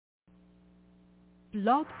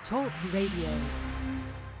Blog Talk Radio.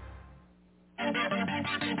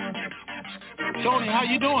 Tony, how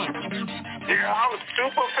you doing? Yeah, I'm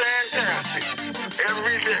super fantastic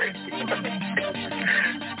every day.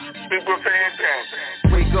 Super fantastic.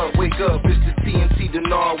 Wake up, it's the TNT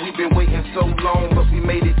Denard. We've been waiting so long, but we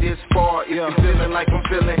made it this far. If you're feeling like I'm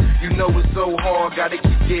feeling, you know it's so hard. Gotta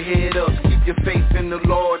keep your head up, keep your faith in the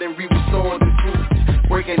Lord, and restore the truth.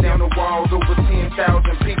 Breaking down the walls, over 10,000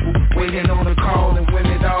 people waiting on a call, and when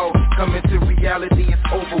it all come into reality, it's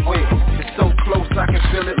over with. It's so close, I can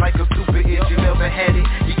feel it like a super hit. You never had it,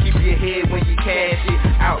 you keep your head when you cash it.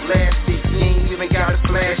 Outlast it, you ain't even gotta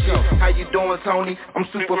flash it. How you doing, Tony? I'm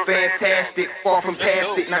super fantastic, far from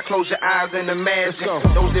past it. Now close your eyes and imagine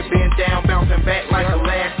those that been down, bouncing back like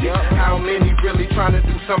elastic. How many really trying to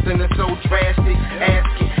do something that's so drastic?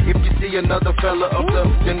 Ask it if you see another fella of the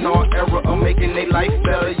Denard era of making their life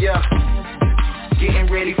better, yeah.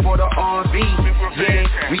 Getting ready for the RV,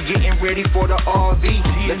 yeah. We getting ready for the RV.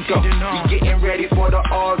 Let's go. We getting ready for the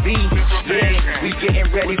RV, yeah. We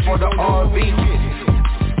getting ready for the RV.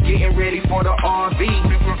 Getting ready for the RV,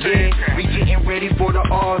 yeah. We getting ready for the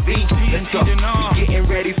RV. Let's go. We getting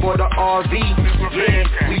ready for the RV,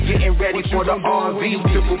 yeah. We getting ready for the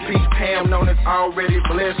RV. Triple P Pam known as already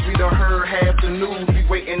blessed. We done heard half the news. We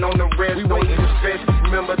waiting on the rest. We waiting to stress.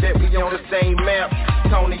 Remember that we on the same map.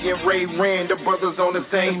 Tony and Ray Rand, the brothers on the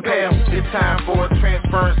same path. It's time for a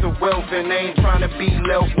transference of wealth, and I ain't trying to be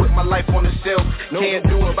left with my life on the shelf. Can't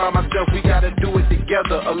do it by myself. We gotta do it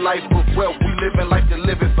together. A life of wealth. We living life to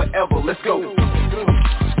live it forever. Let's go.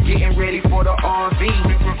 Getting ready for the RV,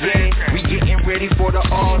 yeah. We getting ready for the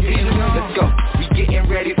RV. Let's go. We getting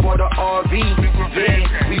ready for the RV,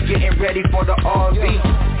 yeah. We getting ready for the RV.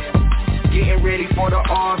 Getting ready for the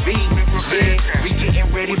RV, yeah. We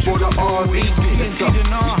getting ready for the RV. Let's go.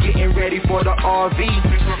 We getting ready for the RV,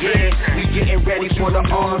 yeah. We getting ready for the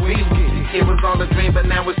RV. It was all a dream, but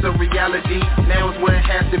now it's a reality. Now it's where it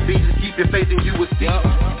has to be. Just keep your faith and you will see.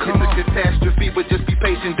 It's a catastrophe, but just be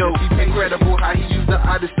patient though. Incredible how he used the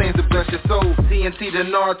oddest things to bless your soul. TNT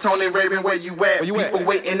Denard, Tony Raven, where you at? People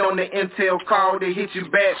waiting on the intel call to hit you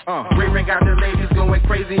back. Raven got the ladies going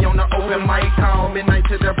crazy on the open mic call. Midnight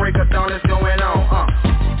to the break of dawn is going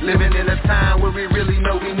on. Living in a time where we really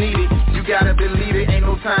know we need it. You gotta believe it, ain't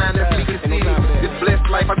no time that we can see it. This blessed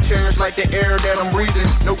life I cherish like the air that I'm breathing.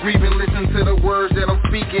 No grieving, listen to the words that I'm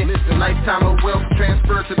speaking. Lifetime of wealth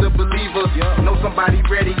transfer to the believer. Know somebody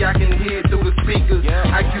ready, I can hear it through the speakers.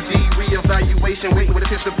 IQD reevaluation, waiting with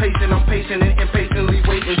anticipation. I'm patient and impatiently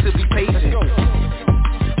waiting to be patient.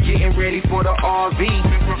 Getting ready for the RV,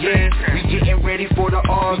 yeah. We getting ready for the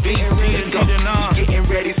RV. Let's go. We getting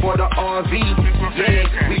ready for the RV,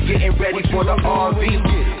 yeah. We getting ready for the RV.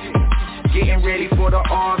 Getting ready for the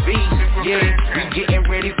RV, yeah. We getting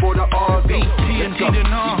ready for the RV. Let's go.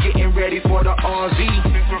 We getting ready for the RV,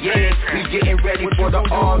 yeah. We getting ready for the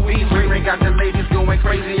RV. Ray got the ladies going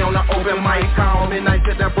crazy on the open mic call. Midnight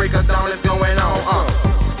to the break of dawn is going on.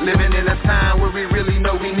 Living in a time where we really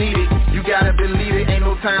know we need it. You gotta believe it, ain't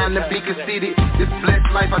no time to be conceited. This blessed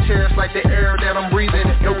life I cherish like the air that I'm breathing.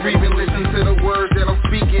 No grieving, listen to the words that I'm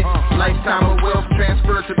speaking. Lifetime of wealth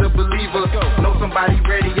transfer to the believer. Know somebody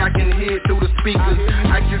ready, I can hear it through the speakers.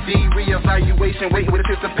 IQD reevaluation, waiting with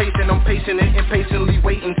anticipation. I'm patient and impatiently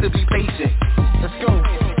waiting to be patient. Let's go.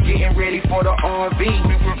 Getting ready for the RV,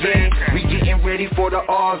 yeah. We getting ready for the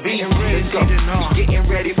RV. Let's go. We getting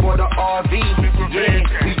ready for the RV, yeah.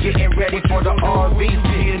 We getting ready for the RV.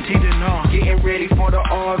 Getting ready for the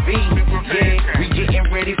RV, yeah. We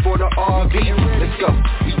getting ready for the RV. Let's go.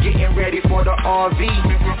 We getting ready for the RV,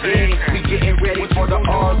 yeah. We getting ready for the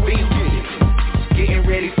RV. Getting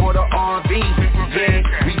ready for the RV, yeah.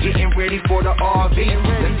 We getting ready for the RV.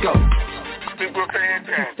 Let's go. Super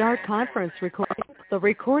fantastic. To start conference recording. The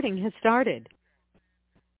recording has started.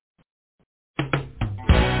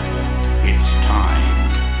 It's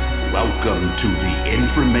time. Welcome to the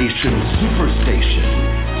Information Superstation,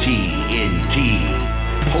 TNT.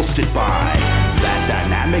 Hosted by that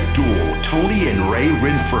dynamic duo, Tony and Ray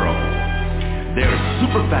Renfro. They're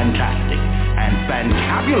super fantastic and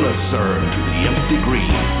fantabulous, sir, to the nth degree.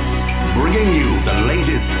 Bringing you the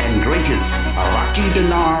latest and greatest Iraqi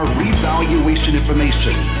dinar revaluation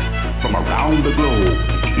information. From around the globe,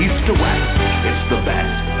 east to west, it's the best.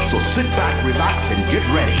 So sit back, relax, and get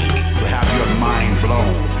ready to have your mind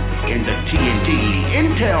blown in the TNT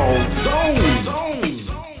Intel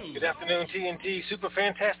Zone. Good afternoon, TNT Super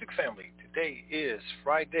Fantastic family. Today is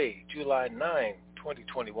Friday, July 9,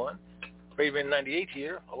 2021. Raven 98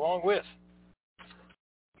 here, along with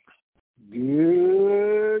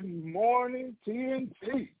Good morning,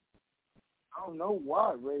 TNT. don't know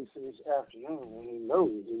why Ray said it's afternoon when he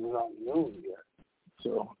knows it's not noon yet.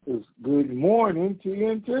 So it's good morning,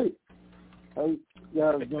 TNT. How you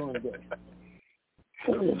guys doing today?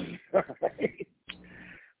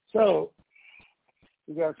 So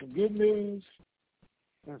we got some good news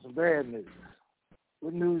and some bad news.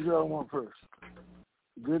 What news y'all want first?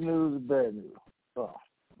 Good news or bad news? Oh.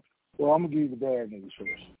 Well, I'm going to give you the bad news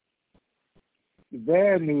first. The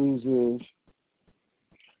bad news is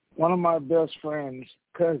one of my best friend's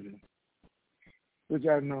cousin, which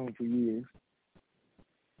I've known for years.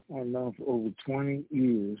 I've known for over 20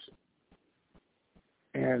 years.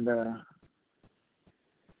 And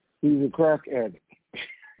he's a crack addict.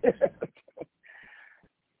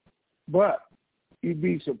 But you'd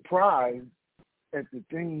be surprised at the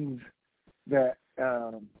things that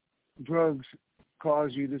drugs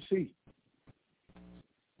cause you to see.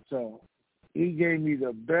 So he gave me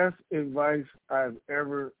the best advice I've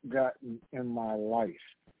ever gotten in my life.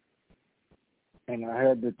 And I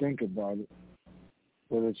had to think about it,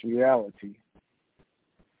 but it's reality.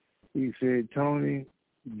 He said, Tony,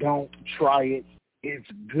 don't try it. It's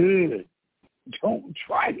good. Don't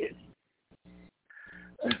try it.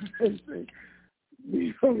 I said, is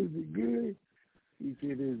it good? He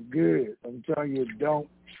said, it's good. I'm telling you, don't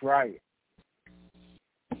try it.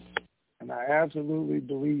 And I absolutely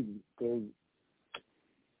believe it because,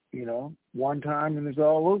 you know, one time and it's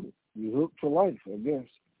all over. You're hooked for life, I guess.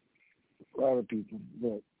 A lot of people.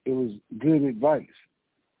 But it was good advice.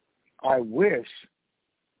 I wish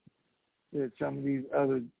that some of these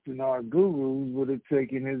other Denard gurus would have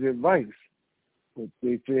taken his advice, but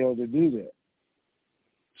they failed to do that.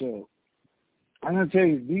 So I'm going to tell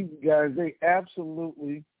you, these guys, they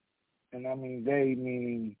absolutely, and I mean they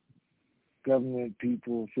meaning government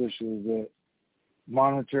people, officials that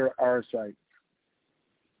monitor our sites.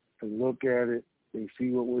 They look at it, they see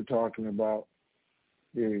what we're talking about.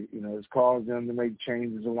 They, you know, it's caused them to make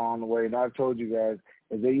changes along the way. And I've told you guys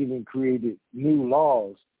that they even created new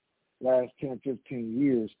laws last 10, 15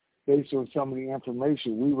 years based on some of the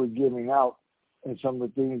information we were giving out and some of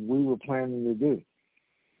the things we were planning to do.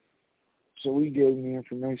 So we gave them the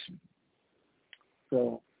information.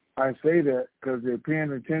 So I say that because they're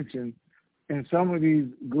paying attention, and some of these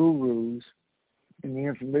gurus and the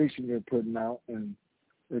information they're putting out and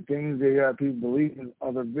the things they got people believing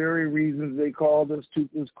are the very reasons they called us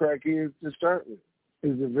toothless crackheads to start with.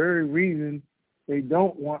 Is the very reason they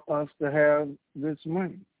don't want us to have this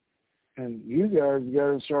money. And you guys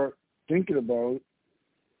got to start thinking about it,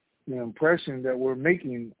 the impression that we're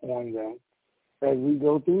making on them as we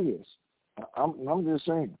go through this. I'm just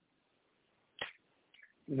saying.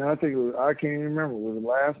 You know, I think it was, I can't even remember. Was it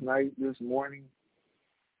last night, this morning,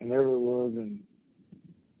 whenever it was, and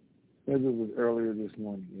maybe it was earlier this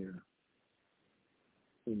morning, yeah.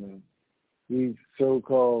 You know, these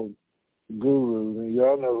so-called gurus, and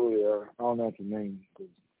y'all know who they are. I don't have to name them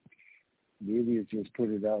because the idiots just put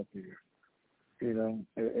it out there. You know,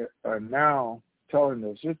 are now telling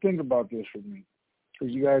us, just think about this for me,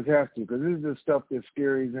 because you guys have to, because this is the stuff that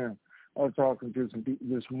scares them. I was talking to some people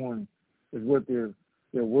this morning, is what they're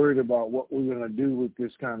worried about what we're going to do with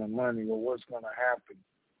this kind of money or what's going to happen.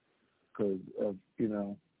 Because of, you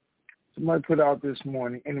know, somebody put out this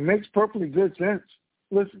morning, and it makes perfectly good sense.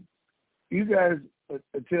 Listen, you guys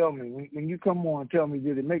tell me, when you come on, tell me,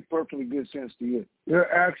 did it make perfectly good sense to you?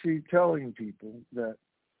 They're actually telling people that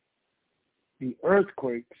the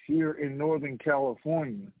earthquakes here in Northern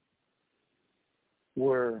California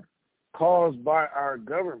were caused by our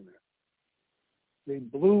government. They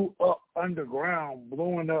blew up underground,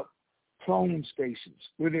 blowing up clone stations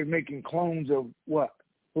where they're making clones of what?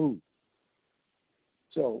 Who?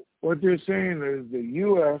 So what they're saying is the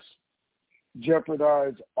U.S.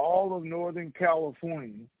 jeopardized all of Northern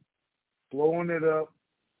California, blowing it up,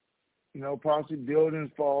 you know, possibly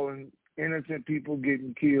buildings falling, innocent people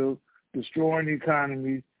getting killed, destroying the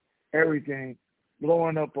economy, everything,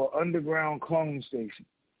 blowing up an underground clone station.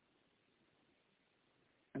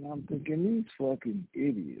 And I'm thinking, these fucking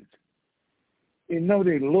idiots. You know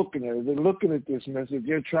they're looking at it. They're looking at this message.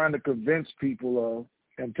 They're trying to convince people of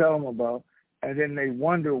and tell them about, and then they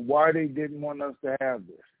wonder why they didn't want us to have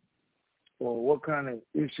this or what kind of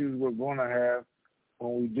issues we're going to have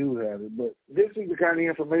when we do have it. But this is the kind of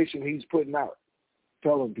information he's putting out,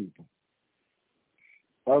 telling people,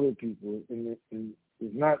 other people, and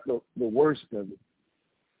it's not the worst of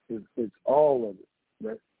it. It's all of it.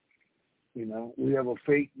 But, you know, we have a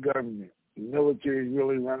fake government. The military is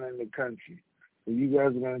really running the country. So you guys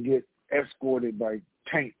are going to get escorted by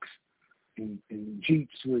tanks and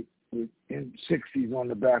Jeeps with M60s on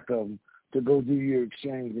the back of them to go do your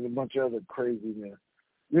exchange and a bunch of other craziness.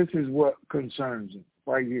 This is what concerns them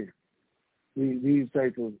right here. These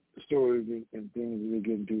type of stories and things that they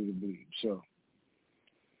get into to believe. So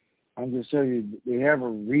I'm just telling you, they have a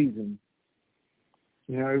reason.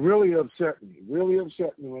 You know, it really upset me. Really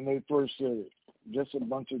upset me when they first said it. Just a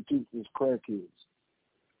bunch of toothless crackheads.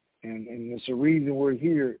 And it's a reason we're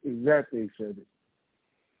here is that they said it.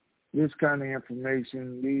 This kind of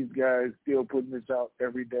information, these guys still putting this out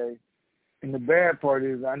every day. And the bad part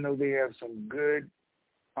is I know they have some good,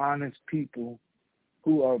 honest people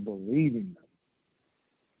who are believing them.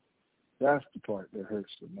 That's the part that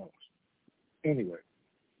hurts the most. Anyway,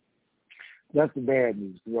 that's the bad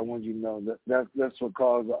news, because I want you to know that's what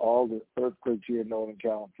caused all the earthquakes here in Northern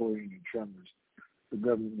California and the tremors. The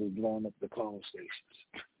government was blowing up the clone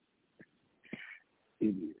stations.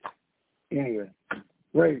 Idiot. Anyway,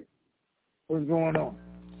 Ray, what's going on?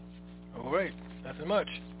 All right, nothing much.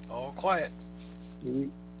 All quiet.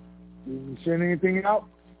 You send anything out?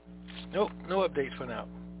 Nope, no updates for now.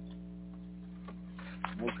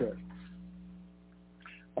 Okay.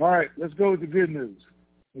 All right, let's go with the good news.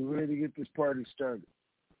 We're ready to get this party started.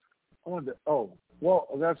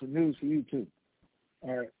 That's some news for you too.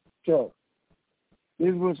 All right, so this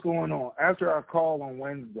is what's going on. After our call on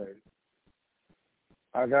Wednesday,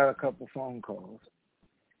 I got a couple phone calls.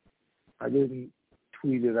 I didn't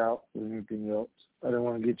tweet it out or anything else. I didn't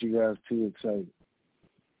want to get you guys too excited.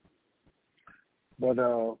 But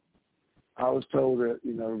I was told that,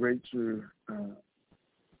 rates were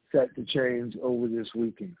set to change over this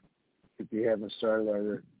weekend if they haven't started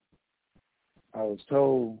already. I was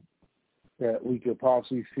told that we could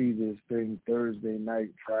possibly see this thing Thursday night,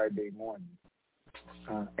 Friday morning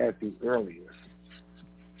at the earliest.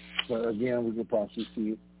 But again, we could possibly see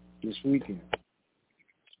it this weekend.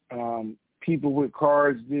 People with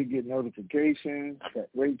cards did get notifications that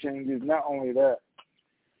rate changes. Not only that,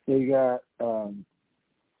 they got, I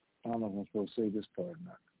don't know if I'm supposed to say this part or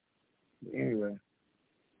not. But anyway,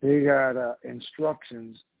 they got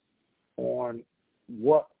instructions on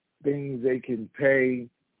what things they can pay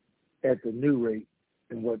at the new rate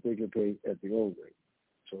and what they can pay at the old rate.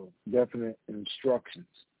 So definite instructions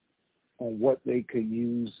on what they could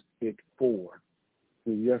use it for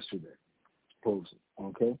yesterday, supposedly,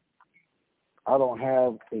 okay? I don't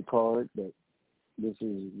have a card, but this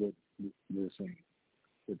is what they're saying,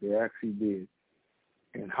 that they actually did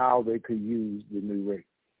and how they could use the new rate,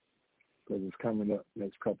 because it's coming up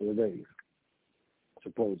next couple of days,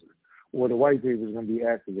 supposedly. Or the white paper is going to be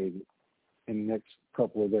activated in the next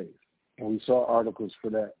couple of days. And we saw articles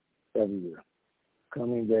for that everywhere.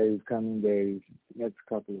 Coming days, next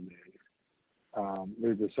couple of days.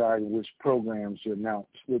 They're deciding which programs to announce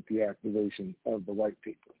with the activation of the white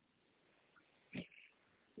paper.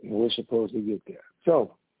 And we're supposed to get there.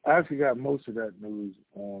 So I actually got most of that news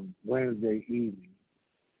on Wednesday evening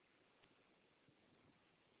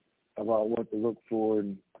about what to look for,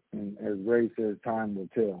 and as Ray says, time will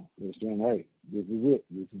tell. They're saying, hey, this is it.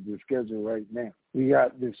 This is the schedule right now. We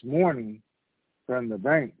got this morning from the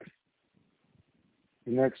banks,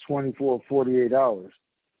 the next 24, 48 hours,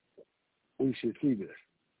 we should see this.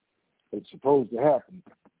 It's supposed to happen.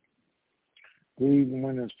 They even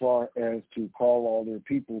went as far as to call all their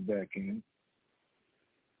people back in,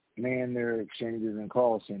 man their exchanges and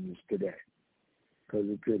call centers today, because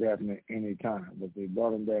it could happen at any time, but they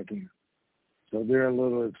brought them back in. So they're a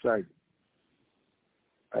little excited.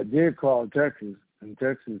 I did call Texas, and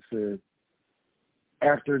Texas said,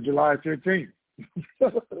 after July 15th.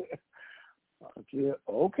 I said,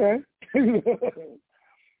 okay.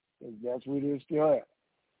 That's where they're still at.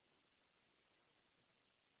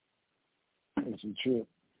 It's a trip.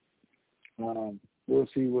 We'll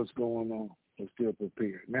see what's going on. We're still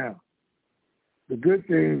prepared. Now, the good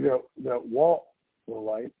thing that Walt will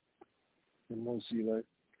like, and we'll see that,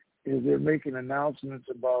 is they're making announcements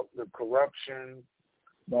about the corruption,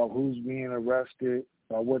 about who's being arrested,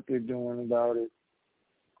 about what they're doing about it.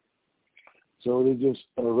 So they just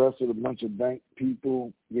arrested a bunch of bank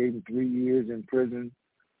people, gave them 3 years in prison,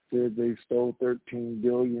 said they stole $13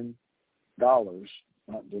 billion, not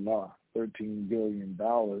dinar, $13 billion.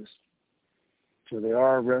 So they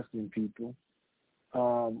are arresting people.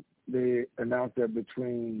 They announced that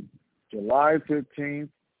between July 15th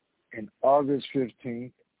and August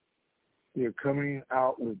 15th, they're coming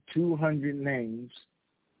out with 200 names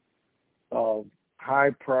of high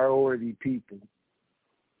priority people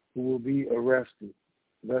who will be arrested,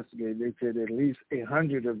 investigated. They said at least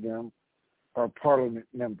 100 of them are parliament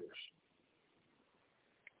members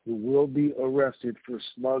who will be arrested for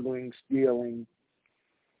smuggling, stealing,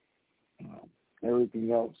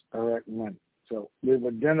 everything else, Iraq money. So they've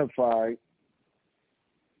identified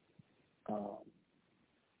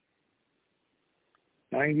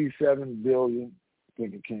 $97 billion, I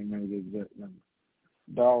think it came out of the exact number,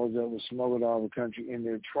 dollars that was smuggled out of the country, and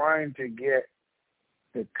they're trying to get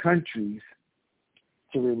the countries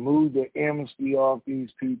to remove the amnesty off these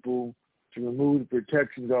people, to remove the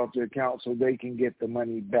protections off their account so they can get the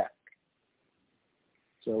money back.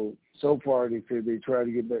 So far they said they try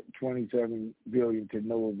to get back $27 billion to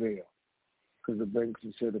no avail, because the banks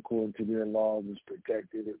have said according to their laws it's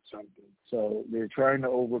protected or something. So they're trying to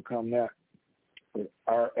overcome that with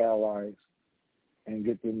our allies and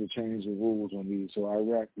get them to change the rules on these so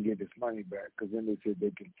Iraq can get its money back, because then they said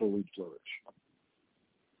they can fully flourish.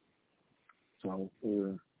 So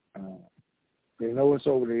they know it's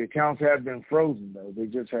over. The accounts have been frozen, though. They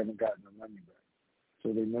just haven't gotten the money back.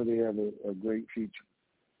 So they know they have a great future.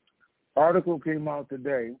 Article came out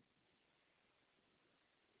today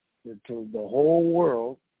that told the whole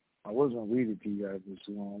world, I wasn't going to read it to you guys this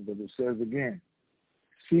long, but it says again,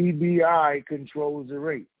 CBI controls the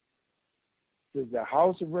rate. It says the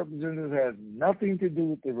House of Representatives has nothing to do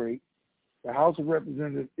with the rate. The House of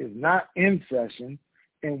Representatives is not in session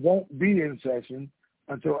and won't be in session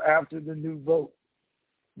until after the new vote.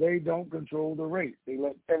 They don't control the rate. They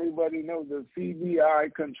let everybody know the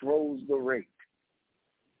CBI controls the rate.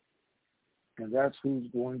 And that's who's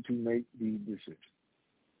going to make the decision.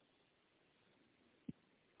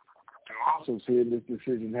 They also said this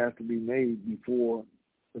decision has to be made before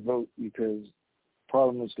the vote, because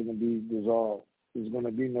Parliament's going to be dissolved. There's going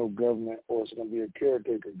to be no government, or it's going to be a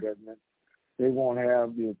caretaker government. They won't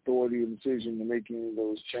have the authority and decision to make any of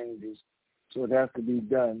those changes. So it has to be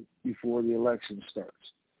done before the election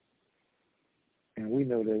starts. And we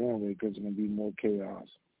know that anyway, because there's going to be more chaos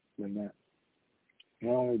than that. The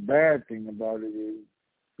only bad thing about it is,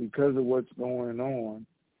 because of what's going on,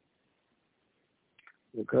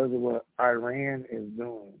 because of what Iran is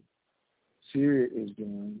doing, Syria is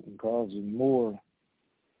doing, and causing more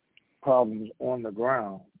problems on the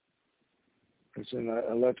ground, it's an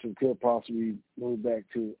election could possibly move back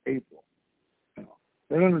to April.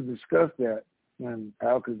 They're going to discuss that when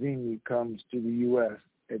Al-Kazemi comes to the U.S.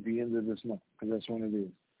 at the end of this month, because that's when it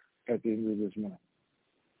is, at the end of this month.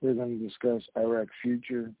 They're going to discuss Iraq's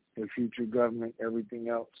future, their future government, everything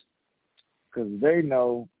else, because they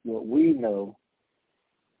know what we know,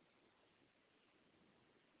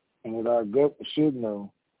 and what our government should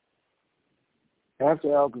know.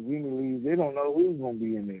 After Al-Kazemi leaves, they don't know who's going to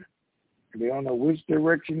be in there. They don't know which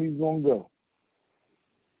direction he's going to go.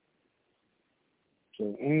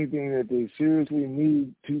 So anything that they seriously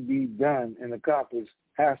need to be done and accomplished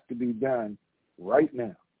has to be done right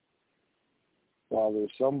now, while there's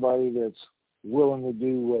somebody that's willing to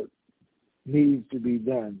do what needs to be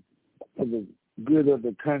done for the good of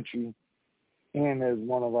the country and as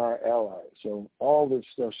one of our allies. So all this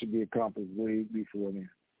stuff should be accomplished way before then,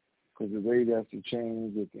 because the rate has to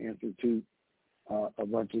change with the institute, a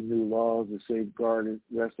bunch of new laws to safeguard it,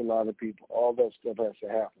 rest a lot of people. All that stuff has to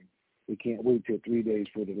happen. We can't wait till 3 days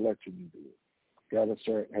for the election to do it. Got to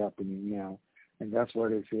start happening now. And that's why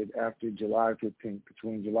they said after July 15th,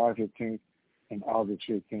 between July 15th and August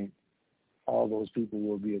 15th, all those people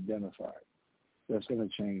will be identified. That's going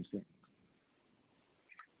to change things.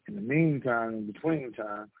 In the meantime, in between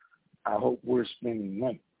time, I hope we're spending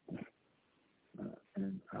money.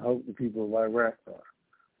 And I hope the people of Iraq are.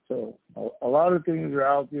 So a lot of things are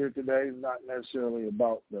out there today, not necessarily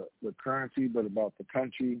about the currency, but about the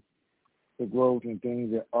country, the growth and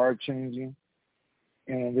things that are changing.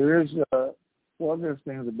 And there is, there's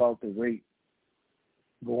things about the rate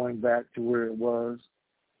going back to where it was,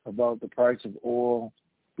 about the price of oil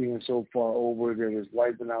being so far over that it's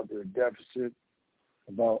wiping out their deficit,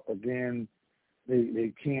 about, again,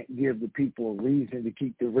 they can't give the people a reason to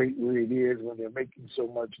keep the rate where it is when they're making so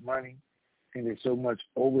much money and they're so much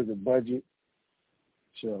over the budget.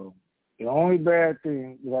 So the only bad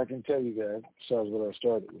thing that I can tell you guys, besides what I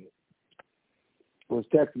started with, was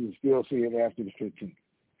Texas is still seeing after the 15th.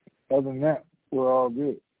 Other than that, we're all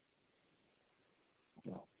good.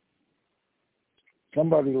 So,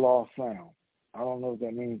 somebody lost sound. I don't know if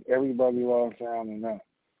that means everybody lost sound or not.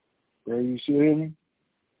 Ray, you still hear me?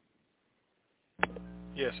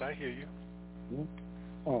 Yes, I hear you.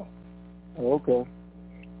 Oh, okay.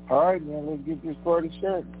 All right, then, let's get this party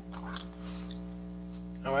started.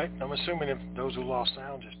 All right. I'm assuming if those who lost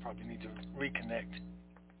sound just probably need to reconnect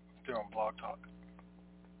if they're on Blog Talk.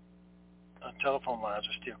 Telephone lines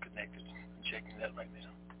are still connected. I'm checking that right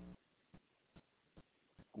now.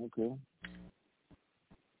 Okay.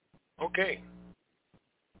 Okay.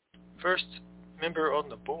 First member on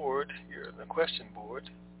the board, here, the question board,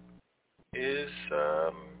 is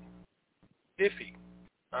Iffy,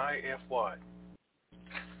 I-F-Y.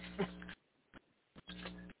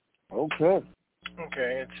 Okay.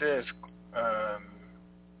 Okay, it says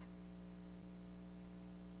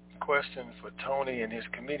question for Tony and his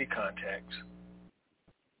committee contacts.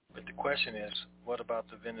 But the question is, what about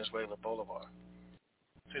the Venezuela Bolivar?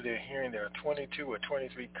 So they're hearing there are 22 or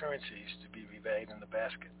 23 currencies to be revalued in the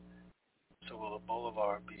basket. So will a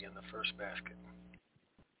Bolivar be in the first basket?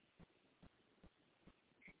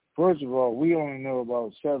 First of all, we only know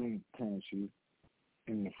about 7 currencies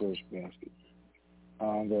in the first basket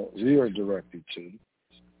that we are directed to.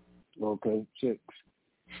 Okay, 6.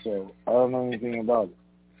 So I don't know anything about it.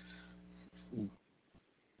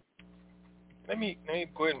 Let me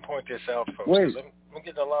go ahead and point this out, folks. Wait. I'm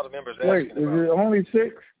getting a lot of members Wait, asking about is it only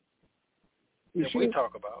 6? that we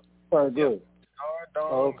talk about. All right, good.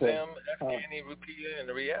 Dong, Zim, Afghani, Rupiah, and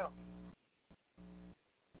the Rial.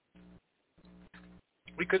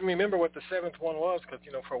 We couldn't remember what the 7th one was because,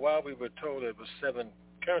 for a while we were told it was 7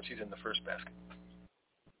 currencies in the first basket.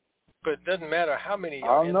 But it doesn't matter how many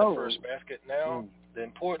are in the first basket now. The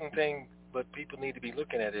important thing what people need to be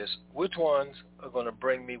looking at is which ones are going to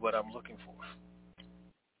bring me what I'm looking for.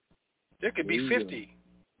 There could be 50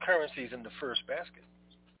 currencies in the first basket.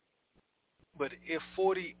 But if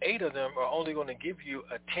 48 of them are only going to give you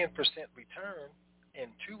a 10% return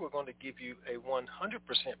and 2 are going to give you a 100%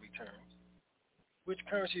 return, which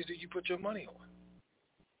currencies do you put your money on?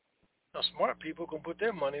 Now, smart people can put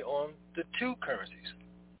their money on the 2 currencies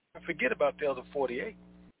and forget about the other 48.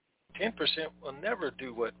 10% will never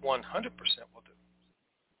do what 100% will do.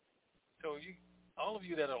 So all of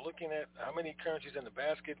you that are looking at how many currencies in the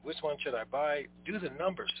basket, which one should I buy, do the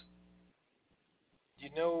numbers. You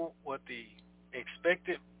know what the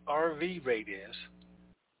expected RV rate is.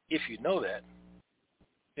 If you know that,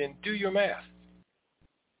 then do your math.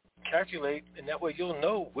 Calculate, and that way you'll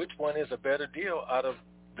know which one is a better deal out of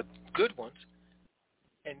the good ones,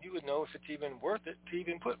 and you would know if it's even worth it to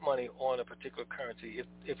even put money on a particular currency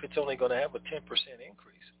if it's only going to have a 10%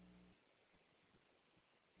 increase.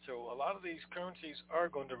 So a lot of these currencies are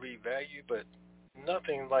going to revalue, but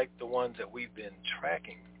nothing like the ones that we've been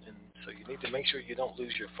tracking. And so you need to make sure you don't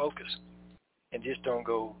lose your focus and just don't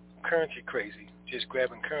go currency crazy, just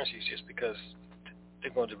grabbing currencies just because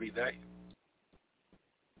they're going to revalue.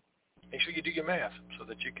 Make sure you do your math so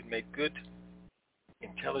that you can make good,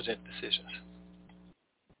 intelligent decisions.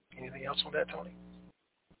 Anything else on that, Tony?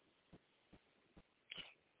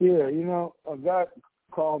 Yeah, a guy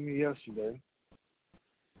called me yesterday,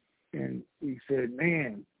 and he said,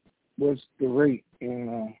 man, what's the rate?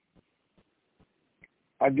 And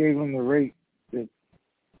I gave him the rate that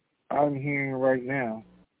I'm hearing right now,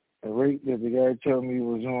 the rate that the guy told me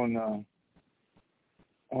was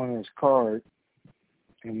on his card.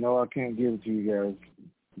 And no, I can't give it to you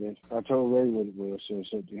guys. I told Ray what it was, so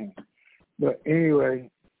it's up to him. But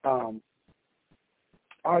anyway,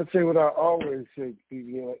 I'd say what I always say to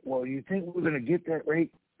people, like, well, you think we're going to get that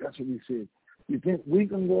rate? That's what he said. You think we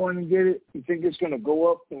can go in and get it? You think it's going to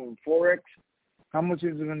go up in Forex? How much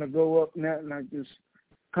is it going to go up? And I just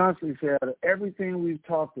constantly say, out of everything we've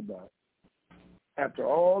talked about, after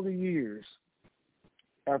all the years,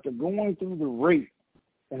 after going through the rate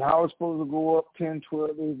and how it's supposed to go up 10,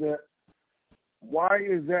 12, is that, why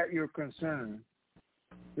is that your concern?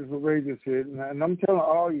 Is what Ray just said. And I'm telling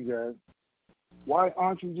all you guys, why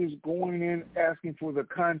aren't you just going in asking for the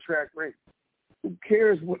contract rate? Who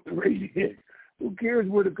cares what the rate is? Who cares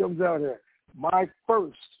what it comes out at? My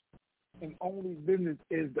first and only business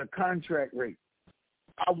is the contract rate.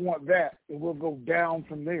 I want that, and we'll go down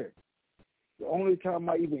from there. The only time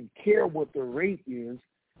I even care what the rate is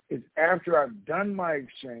after I've done my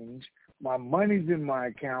exchange, my money's in my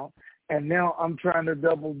account, and now I'm trying to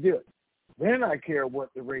double dip. Then I care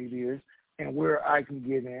what the rate is and where I can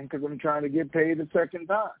get in because I'm trying to get paid a second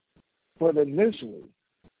time. But initially,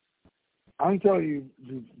 I'm telling you,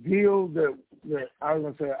 the deal that I was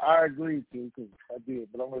going to say I agreed to, because I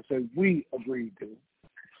did, but I'm going to say we agreed to.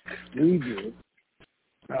 We did,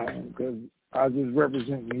 because I was just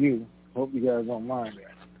representing you. Hope you guys don't mind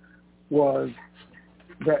that. Was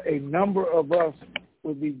that a number of us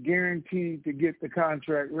would be guaranteed to get the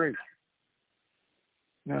contract rate.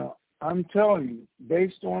 Now, I'm telling you,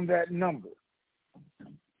 based on that number,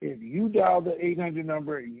 if you dial the 800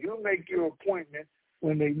 number, you make your appointment,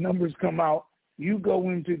 when the numbers come out, you go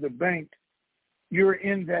into the bank, you're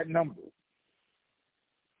in that number.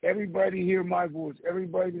 Everybody hear my voice.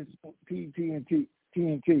 Everybody that's TNT,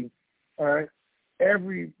 all right?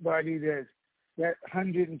 Everybody that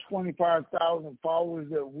 125,000 followers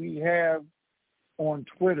that we have on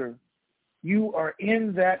Twitter, you are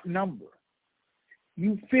in that number.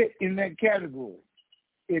 You fit in that category.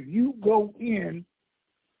 If you go in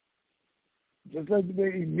just like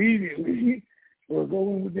they immediately or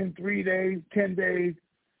go in within 3 days, 10 days,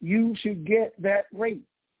 you should get that rate.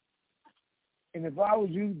 And if I was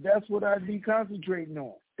you, that's what I'd be concentrating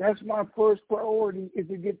on. That's my first priority, is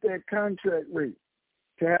to get that contract rate,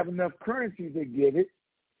 to have enough currency to get it,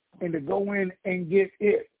 and to go in and get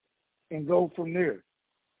it and go from there.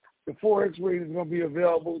 The Forex rate is going to be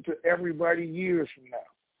available to everybody years from now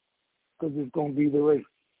because it's going to be the rate.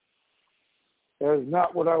 That is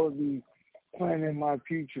not what I would be planning my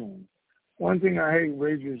future on. One thing I hate,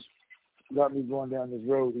 Rangers got me going down this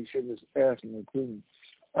road. He shouldn't have asked me to.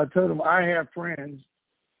 I told him I have friends,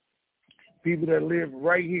 people that live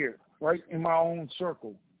right here, right in my own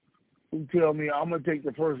circle, who tell me I'm going to take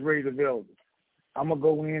the first rate available. I'm going to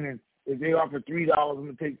go in, and if they offer $3, I'm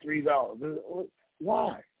going to take $3.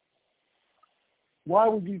 Why? Why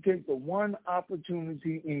would you take the one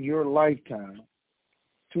opportunity in your lifetime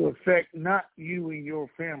to affect not you and your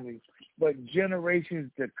family, but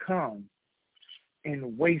generations to come,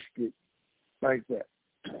 and waste it like that?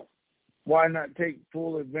 Why not take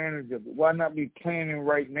full advantage of it? Why not be planning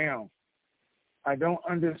right now? I don't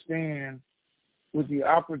understand with the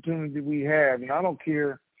opportunity we have, and I don't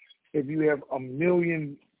care if you have $1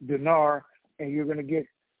 million dinar and you're going to get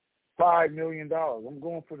 $5 million. I'm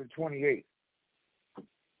going for the 28.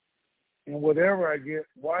 And whatever I get,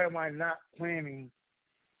 why am I not planning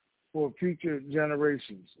for future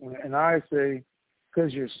generations? And I say,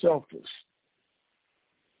 because you're selfish.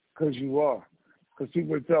 Because you are. Because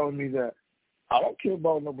people are telling me that I don't care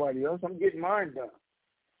about nobody else. I'm getting mine done.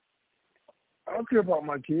 I don't care about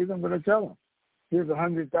my kids. I'm going to tell them, here's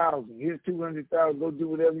 100,000. Here's 200,000. Go do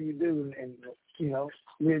whatever you do and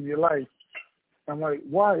live your life. I'm like,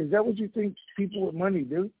 why? Is that what you think people with money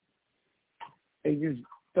do? They just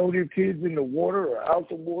throw their kids in the water or out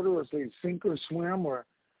the water, or say sink or swim, or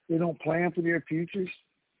they don't plan for their futures?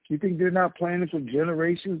 You think they're not planning for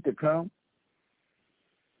generations to come?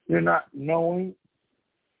 They're not knowing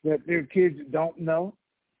that their kids don't know.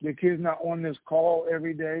 Their kids not on this call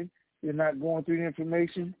every day. They're not going through the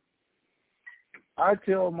information. I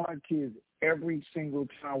tell my kids every single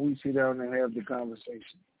time we sit down and have the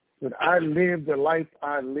conversation that I live the life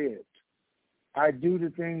I lived. I do the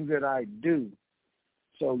things that I do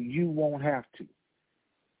so you won't have to.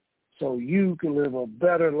 So you can live a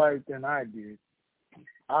better life than I did.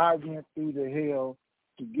 I went through the hell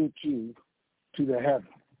to get you to the heaven.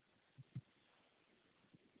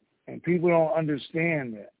 And people don't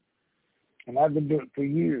understand that. And I've been doing it for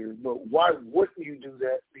years. But why wouldn't you do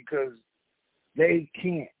that? Because they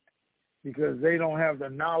can't. Because they don't have the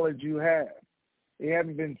knowledge you have. They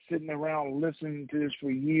haven't been sitting around listening to this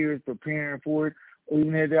for years, preparing for it, or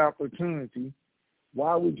even had the opportunity.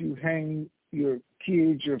 Why would you hang your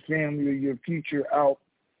kids, your family, or your future out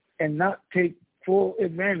and not take full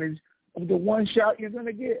advantage of the one shot you're going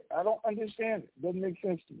to get? I don't understand it. It doesn't make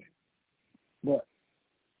sense to me. But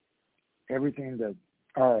everything does.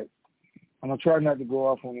 All right. I'm going to try not to go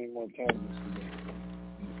off on any more time.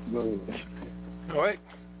 Go ahead. All right.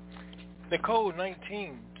 Nicole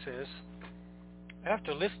 19 says,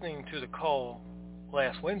 after listening to the call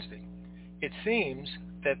last Wednesday, it seems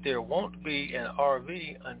that there won't be an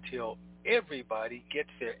RV until everybody gets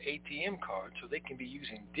their ATM card so they can be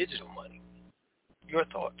using digital money. Your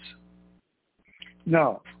thoughts?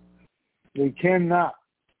 No, they cannot.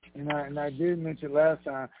 And I did mention last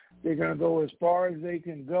time, they're going to go as far as they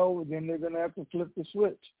can go, and then they're going to have to flip the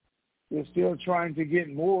switch. They're still trying to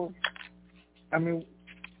get more. I mean,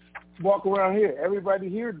 walk around here. Everybody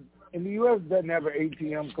here in the U.S. doesn't have an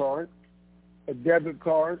ATM card, a debit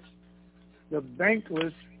card. The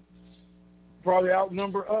bankless probably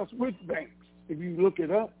outnumber us with banks. If you look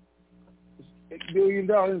it up, it's $1 billion.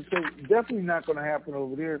 So definitely not going to happen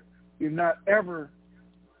over there. You're not ever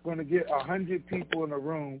going to get 100 people in a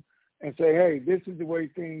room and say, hey, this is the way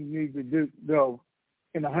things need to go,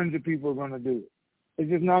 and 100 people are going to do it. It's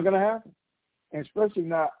just not going to happen, and especially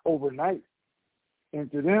not overnight.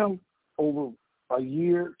 And to them, over a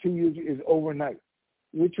year, 2 years is overnight.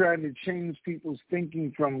 We're trying to change people's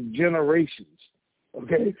thinking from generations,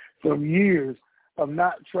 okay, from years of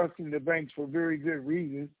not trusting the banks for very good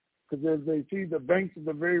reasons, because as they see, the banks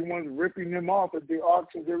are the very ones ripping them off at the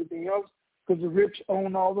auctions, everything else, because the rich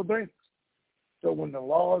own all the banks. So when the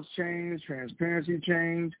laws change, transparency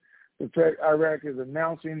change, the fact Iraq is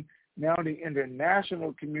announcing, now the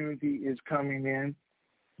international community is coming in,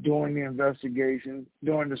 doing the investigations,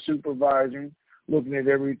 doing the supervising, looking at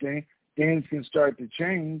everything. Things can start to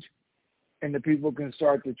change, and the people can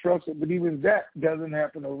start to trust it. But even that doesn't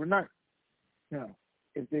happen overnight. Now,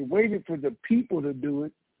 if they waited for the people to do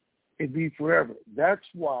it, it'd be forever. That's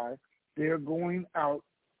why they're going out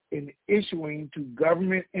in issuing to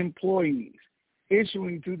government employees,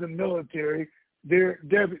 issuing to the military their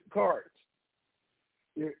debit cards.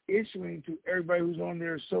 They're issuing to everybody who's on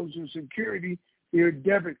their Social Security their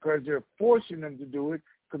debit cards. They're forcing them to do it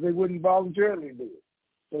because they wouldn't voluntarily do it.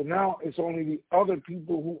 So now it's only the other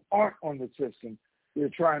people who aren't on the system they're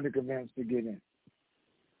trying to convince to get in.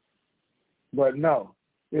 But no,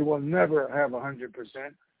 they will never have 100%,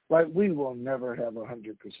 like we will never have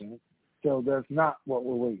 100%. So that's not what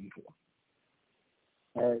we're waiting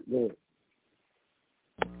for. All right, good.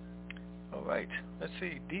 All right. Let's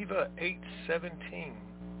see. Diva 817.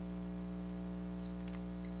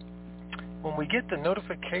 When we get the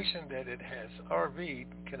notification that it has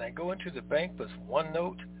RV'd, can I go into the bank with one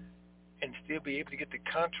note and still be able to get the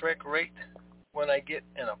contract rate when I get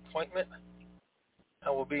an appointment? I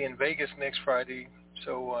will be in Vegas next Friday,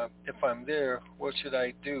 so if I'm there, what should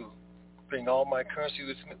I do? Bring all my currency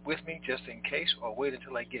with me just in case, or wait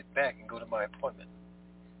until I get back and go to my appointment?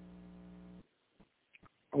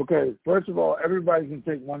 Okay, first of all, everybody can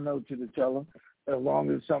take one note to the teller as long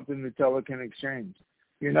as something the teller can exchange.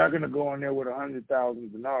 You're not going to go in there with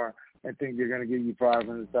 100,000 dinar and think they're going to give you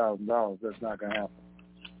 $500,000. That's not going to happen.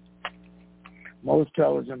 Most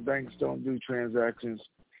tellers and banks don't do transactions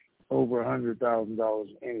over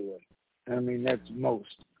 $100,000 anyway. I mean, that's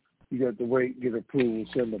most. You got to wait, get approval,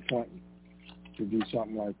 set an appointment to do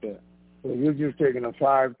something like that. So if you're just taking a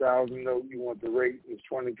 $5,000 note, you want the rate is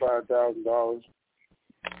 $25,000.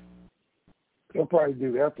 They'll probably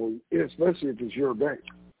do that for you, especially if it's your bank.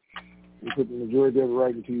 You put the majority of it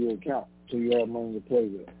right into your account, so you have money to play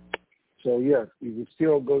with. So yes, you can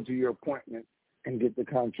still go to your appointment and get the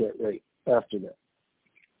contract rate after that.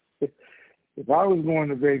 If I was going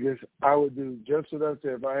to Vegas, I would do just what I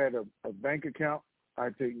said. If I had a bank account,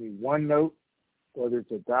 I'd take me one note, whether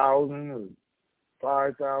it's 1,000 or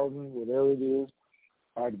 5,000, whatever it is.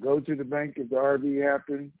 I'd go to the bank if the RV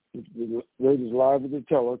happened. If the rate is live at the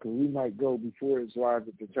teller, because we might go before it's live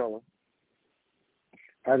at the teller.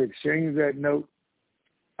 I'd exchange that note.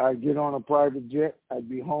 I'd get on a private jet. I'd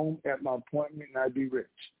be home at my appointment, and I'd be rich,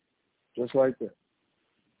 just like that.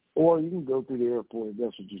 Or you can go through the airport if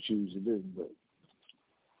that's what you choose to do. But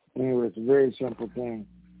anyway, it's a very simple thing.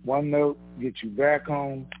 One note gets you back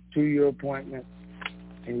home to your appointment,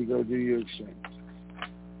 and you go do your exchange.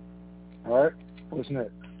 All right? What's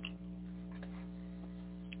next?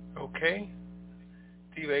 Okay.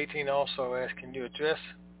 Diva 18 also asked, can you address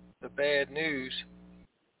the bad news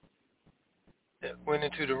that went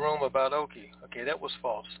into the room about Oki? Okay, that was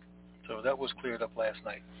false. So that was cleared up last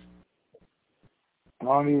night. I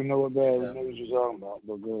don't even know what bad news you're talking about,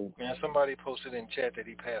 but go ahead. Yeah, somebody posted in chat that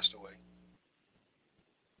he passed away.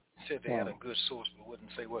 Said they had a good source, but wouldn't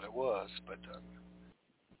say what it was. But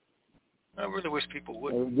I really wish people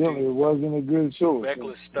wouldn't do it wasn't a good source.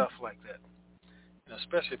 reckless stuff like that,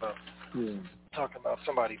 especially about talking about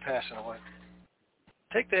somebody passing away.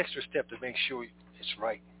 Take the extra step to make sure it's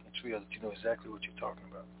right. It's real, that you know exactly what you're talking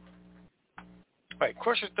about. All right,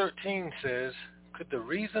 question 13 says, could the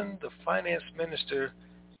reason the finance minister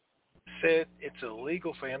said it's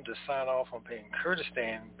illegal for him to sign off on paying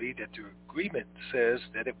Kurdistan be that the agreement says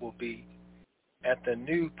that it will be at the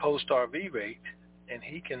new post-RV rate and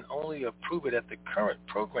he can only approve it at the current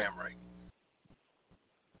program rate?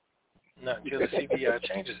 Not until the CBI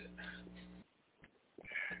changes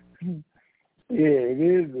it. Yeah, it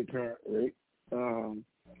is the current rate.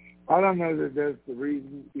 I don't know that that's the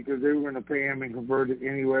reason, because they were going to pay him and convert it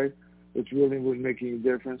anyway, which really wouldn't make any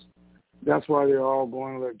difference. That's why they're all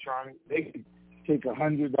going electronic. They could take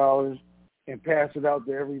 $100 and pass it out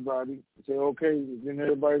to everybody and say, okay, it's in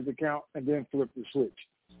everybody's account, and then flip the switch,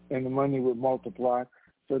 and the money would multiply.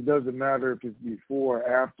 So it doesn't matter if it's before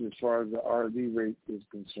or after as far as the RD rate is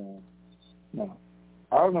concerned. No.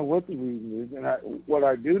 I don't know what the reason is, and what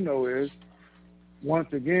I do know is, once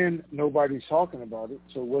again, nobody's talking about it.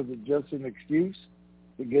 So was it just an excuse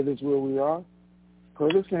to get us where we are?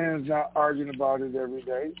 Kurdistan's not arguing about it every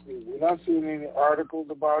day. We're not seeing any articles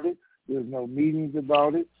about it. There's no meetings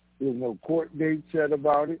about it. There's no court date set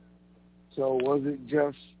about it. So was it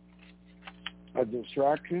just a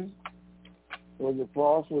distraction? Was it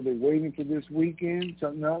false? Were they waiting for this weekend?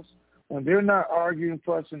 Something else? When they're not arguing,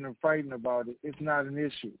 fussing, and fighting about it, it's not an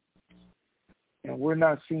issue. And we're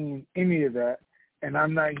not seeing any of that. And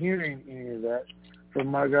I'm not hearing any of that from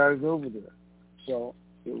my guys over there. So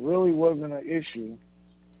it really wasn't an issue.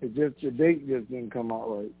 It just, the date just didn't come out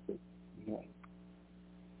right. But, no.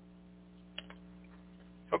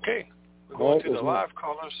 Okay. We're going to the live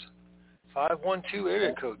callers. 512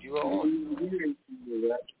 area code. You are on.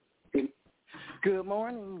 Good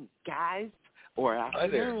morning, guys. or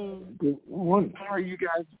afternoon. Good morning. How are you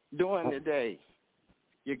guys doing today?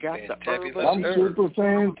 You got fantastic. the Urban I'm super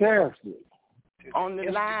fantastic. on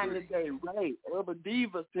the line today, right? Urban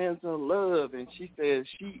Diva sends her love, and she says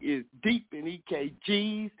she is deep in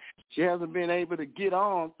EKGs. She hasn't been able to get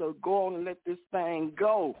on, so go on and let this thing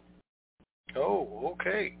go. Oh,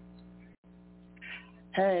 okay.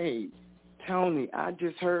 Hey, Tony, I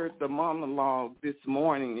just heard the monologue this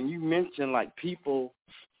morning, and you mentioned like people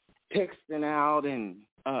texting out and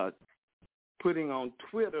putting on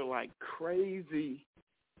Twitter like crazy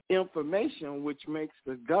information, which makes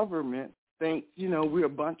the government think, we're a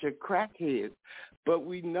bunch of crackheads. But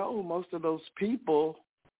we know most of those people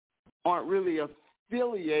aren't really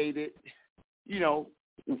affiliated,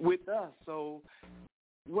 with us. So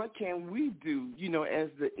what can we do, as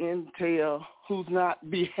the intel who's not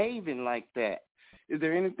behaving like that? Is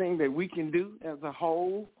there anything that we can do as a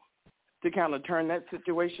whole to kind of turn that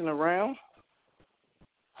situation around?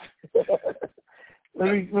 Let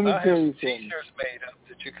me tell you something. T-shirts made up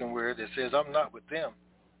that you can wear that says "I'm not with them."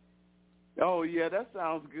 Oh yeah, that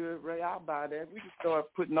sounds good, Ray. I'll buy that. We can start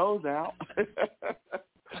putting those out.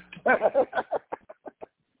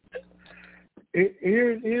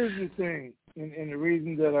 Here's the thing, and the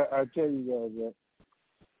reason that I tell you guys that,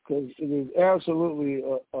 because it is absolutely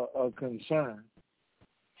a concern,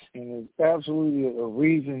 and it's absolutely a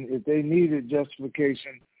reason. If they needed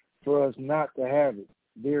justification for us not to have it,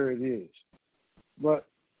 there it is. But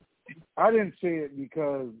I didn't say it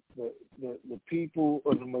because the people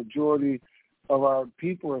or the majority of our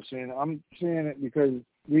people are saying it. I'm saying it because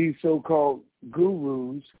these so-called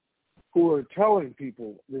gurus who are telling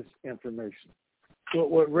people this information. So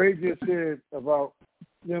what Ray just said about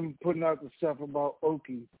them putting out the stuff about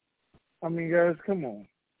Oki, I mean, guys, come on.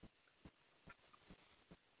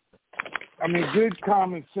 I mean, good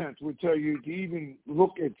common sense would tell you to even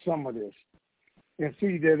look at some of this and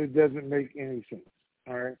see that it doesn't make any sense.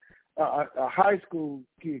 All right, a high school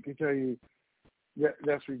kid can tell you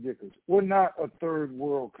that's ridiculous. We're not a third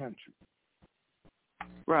world country.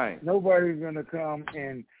 Right. Nobody's going to come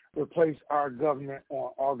and replace our government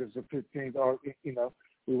on August the 15th. Or,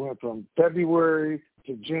 we went from February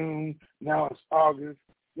to June. Now it's August.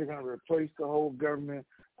 They're going to replace the whole government.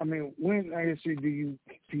 I mean, when actually do you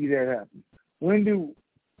see that happen? When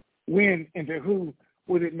and to who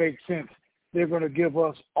would it make sense they're going to give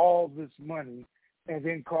us all this money and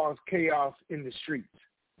then cause chaos in the streets?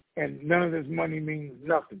 And none of this money means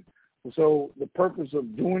nothing. So the purpose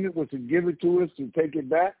of doing it was to give it to us, to take it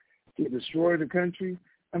back, to destroy the country.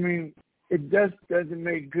 I mean, it just doesn't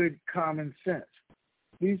make good common sense.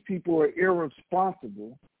 These people are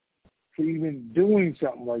irresponsible for even doing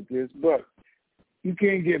something like this, but you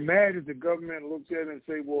can't get mad if the government looks at it and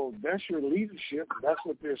say, well, that's your leadership. That's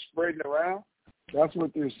what they're spreading around. That's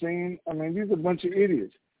what they're saying. I mean, these are a bunch of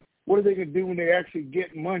idiots. What are they going to do when they actually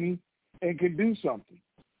get money and can do something?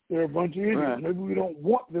 They're a bunch of idiots. Right. Maybe we don't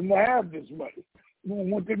want them to have this money. We don't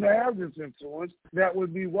want them to have this influence. That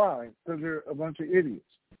would be why, because they're a bunch of idiots.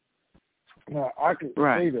 Now, I could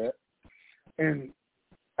say that. And,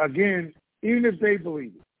 again, even if they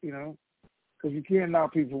believe it, because you can't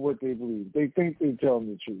knock people what they believe. They think they're telling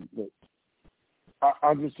the truth. But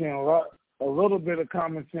I'm just saying a little bit of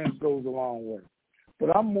common sense goes a long way.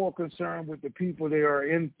 But I'm more concerned with the people they are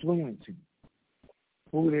influencing,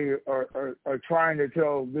 who they are trying to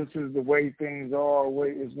tell this is the way things are, the way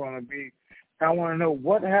it's going to be. I want to know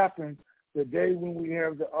what happens the day when we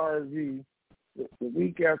have the RV, the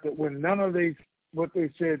week after, when none of what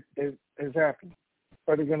they said has happened.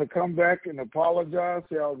 Are they going to come back and apologize,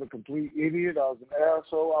 say I was a complete idiot, I was an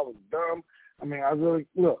asshole, I was dumb? I mean,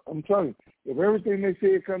 I'm telling you, if everything they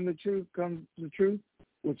say comes to truth,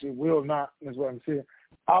 which it will not, that's what I'm saying,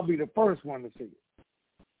 I'll be the first one to see it.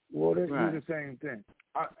 Well, they do the same thing.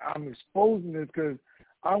 I'm exposing this because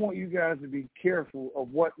I want you guys to be careful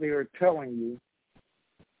of what they are telling you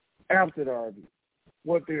after the RV,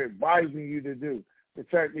 what they're advising you to do. The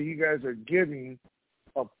fact that you guys are giving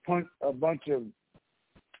a bunch of,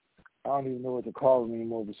 I don't even know what to call them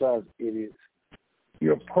anymore besides idiots,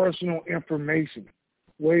 your personal information,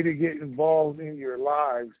 way to get involved in your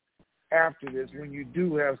lives after this when you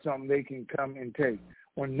do have something they can come and take.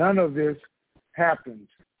 When none of this happens,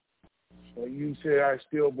 you say, I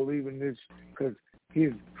still believe in this because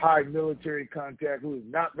his high military contact who has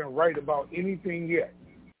not been right about anything yet,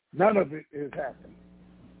 none of it has happened.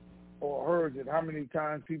 Or heard that how many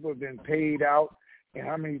times people have been paid out and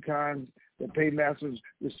how many times the paymasters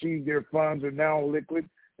received their funds are now liquid,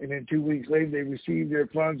 and then 2 weeks later they received their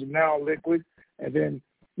funds are now liquid, and then,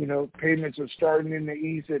 payments are starting in the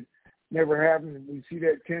East that never happened. We see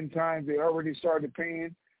that 10 times they already started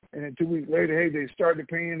paying, and then 2 weeks later, hey, they started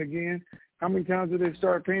paying again. How many times do they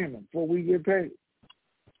start paying them before we get paid?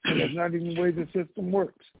 And that's not even the way the system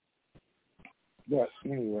works. But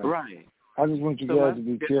anyway, right. I just want you guys to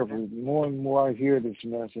be careful. The more and more I hear this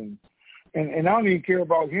mess, and I don't even care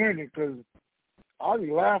about hearing it because I'll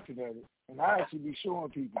be laughing at it, and I actually be showing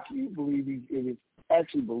people, can you believe it?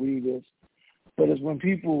 Actually believe this? But it's when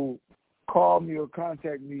people call me or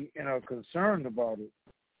contact me and are concerned about it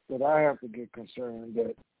that I have to get concerned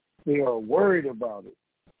that they are worried about it.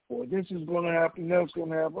 Or this is going to happen, that's going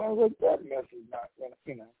to happen. I was like, that mess is not going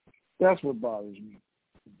to, that's what bothers me.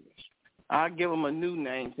 I'll give them a new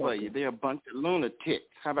name for you. They're a bunch of lunatics.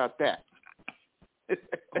 How about that?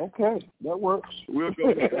 Okay, that works. We'll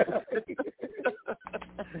go.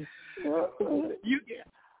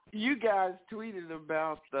 You guys tweeted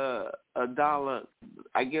about a dollar,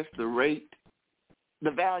 I guess the rate,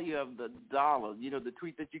 the value of the dollar. You know, the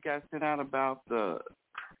tweet that you guys sent out about the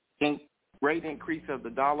rate increase of the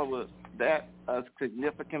dollar, was that a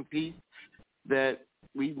significant piece that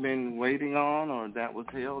we've been waiting on, or that was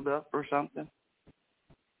held up or something?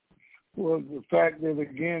 Well, the fact that,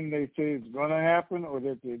 again, they say it's going to happen or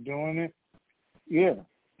that they're doing it, yeah.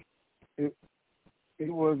 It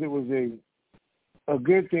was a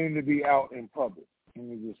good thing to be out in public. Let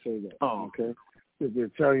me just say that, okay? That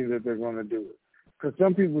they're telling you that they're going to do it. Because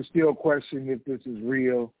some people still question if this is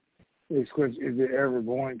real. They question, is it ever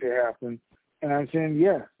going to happen? And I'm saying,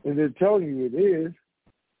 yeah. If they're telling you it is,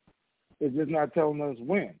 it's just not telling us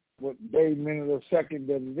when, what day, minute, or second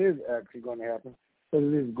that it is actually going to happen, but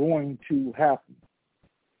it is going to happen.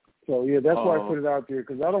 So, yeah, that's why I put it out there,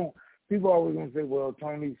 because people always going to say, well,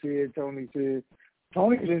 Tony said. Tony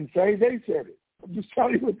didn't say, they said it. I'm just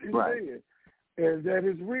telling you what they said. And that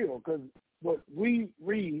is real, because what we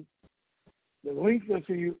read, the link that's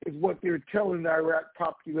for you is what they're telling the Iraq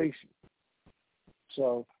population.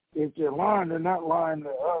 So if they're lying, they're not lying to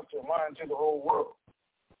us, they're lying to the whole world.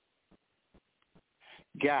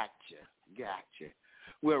 Gotcha.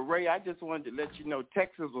 Well, Ray, I just wanted to let you know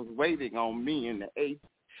Texas was waiting on me in the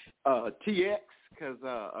TX because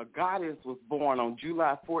a goddess was born on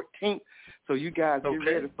July 14th. So you guys get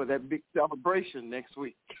ready for that big celebration next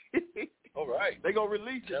week. All right. They're going to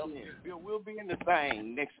release it. We'll be in the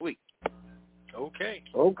thing next week. Okay.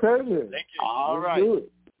 Okay, then. Thank you. All right.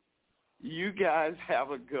 You guys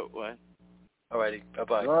have a good one. All righty.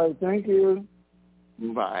 Bye-bye. All right. Thank you.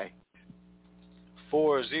 Bye.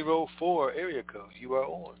 404 area code. You are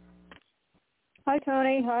on. Hi,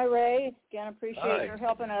 Tony. Hi, Ray. Again, appreciate your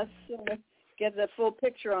helping us get the full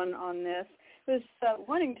picture on this. I was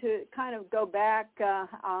wanting to kind of go back.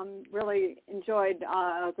 Really enjoyed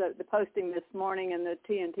the posting this morning in the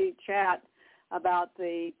TNT chat about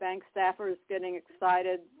the bank staffers getting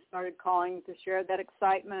excited, started calling to share that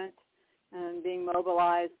excitement and being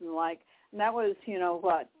mobilized and the like. And that was,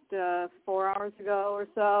 4 hours ago or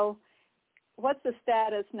so. What's the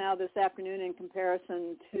status now this afternoon in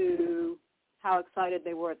comparison to how excited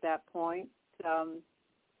they were at that point?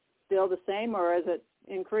 Still the same, or has it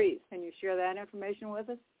increased? Can you share that information with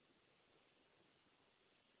us?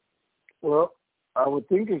 Well, I would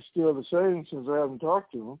think it's still the same since I haven't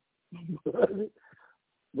talked to them.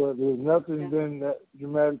 But there's nothing been that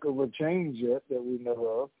dramatic of a change yet that we know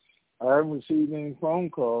of. I haven't received any phone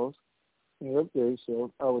calls, any updates,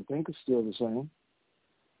 so I would think it's still the same.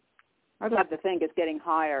 I'd like to think it's getting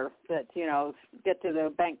higher, that, get to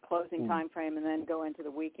the bank closing time frame and then go into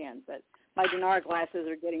the weekend. But my Dinar glasses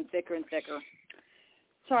are getting thicker and thicker.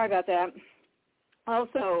 Sorry about that.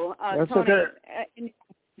 Also, that's Tony, okay.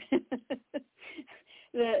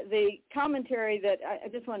 the commentary that I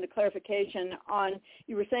just wanted clarification on,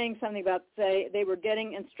 you were saying something about they were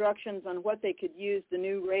getting instructions on what they could use the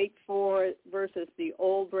new rate for versus the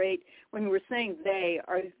old rate. When you were saying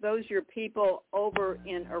are those your people over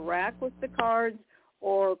in Iraq with the cards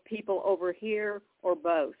or people over here or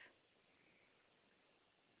both?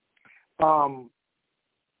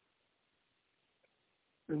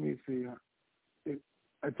 Let me see.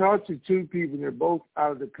 I talked to two people. They're both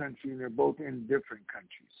out of the country, and they're both in different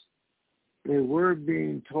countries. They were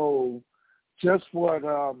being told just what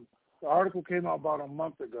the article came out about a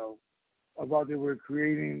month ago about they were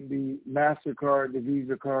creating the MasterCard, the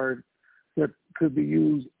Visa card that could be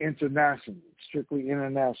used internationally, strictly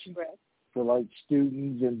international, for like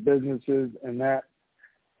students and businesses and that.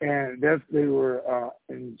 And they were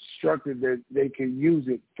instructed that they could use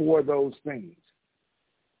it for those things.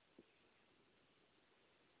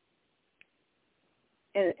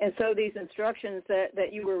 And so these instructions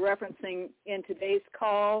that you were referencing in today's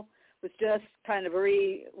call was just kind of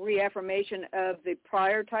a reaffirmation of the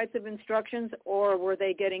prior types of instructions, or were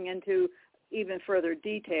they getting into even further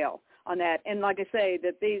detail on that. And like I say,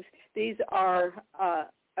 that these are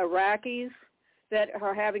Iraqis that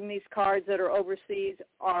are having these cards that are overseas.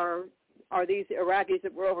 Are these Iraqis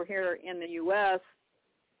that were over here in the U.S.,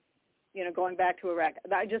 going back to Iraq?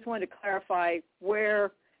 I just wanted to clarify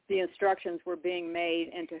where the instructions were being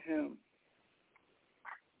made and to whom.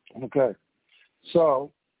 Okay.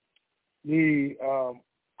 So the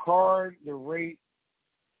card, the rate,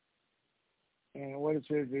 and what it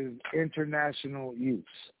says is international use.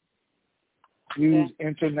 Use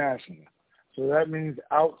internationally. So that means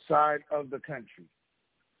outside of the country.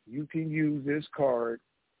 You can use this card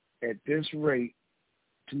at this rate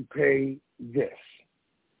to pay this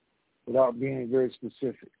without being very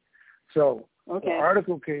specific. So the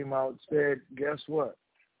article came out, said, guess what?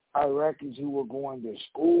 Iraqis who were going to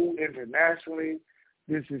school internationally,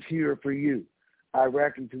 this is here for you.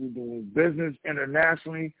 Iraqis who are doing business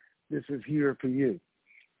internationally, this is here for you.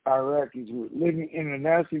 Iraqis who are living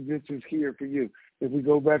internationally, this is here for you. If we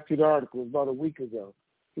go back to the article, about a week ago,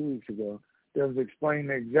 2 weeks ago, that was explaining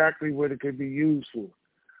exactly what it could be used for.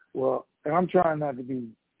 Well, and I'm trying not to be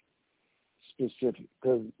specific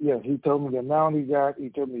because, yes, he told me the amount he got, he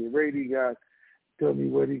told me the rate he got, told me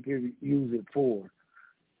what he could use it for.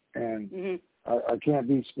 And I can't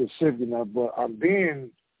be specific enough, but I'm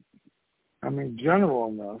being, general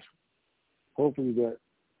enough, hopefully that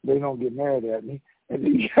they don't get mad at me. And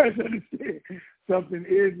you guys understand something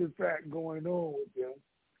is in fact going on with them.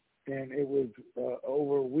 And it was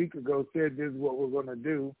over a week ago said this is what we're going to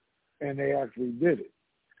do, and they actually did it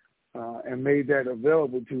and made that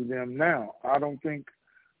available to them now. I don't think,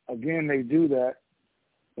 again, they do that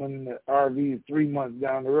when the RV is 3 months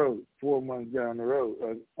down the road, 4 months down the road.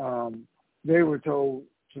 They were told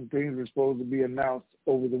some things were supposed to be announced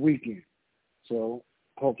over the weekend. So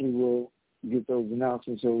hopefully we'll get those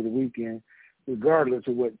announcements over the weekend, regardless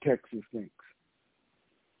of what Texas thinks.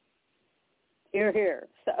 Hear, hear.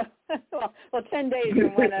 So, well, 10 days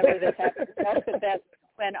from whenever this happens, that's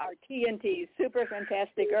when our TNT Super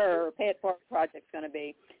Fantastic Pay It Forward project's going to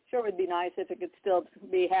be. Sure, it would be nice if it could still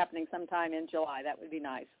be happening sometime in July. That would be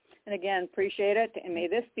nice. And again, appreciate it. And may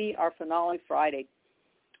this be our finale Friday.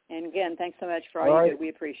 And again, thanks so much for all you do. We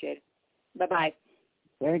appreciate it. Bye-bye.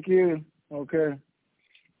 Thank you. Okay.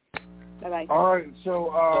 Bye-bye. All right.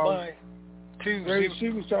 So, bye-bye. She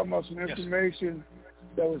was talking about some information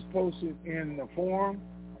that was posted in the forum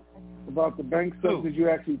about the bank stuff. Ooh. Did you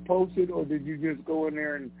actually post it, or did you just go in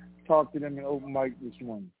there and talk to them in open mic this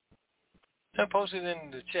morning? I posted it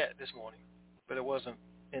in the chat this morning, but it wasn't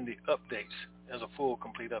in the updates as a full,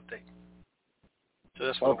 complete update. So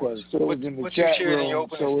that's what it was. So it was in the what chat you shared room, in your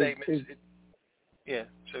opening statements.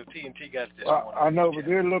 So TNT got it this morning. I know, but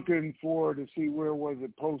they're looking for to see where was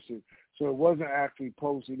it posted. So it wasn't actually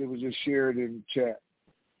posted. It was just shared in the chat.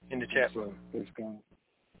 In the chat room. So it's gone.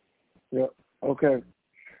 Yep. Okay.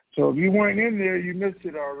 So if you weren't in there, you missed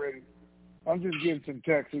it already. I'm just getting some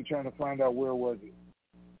text and trying to find out where was it.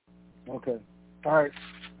 Okay. All right.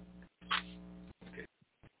 Okay.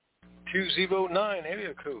 209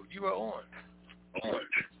 area code. You are on.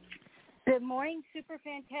 Good morning, Super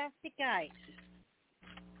Fantastic guys.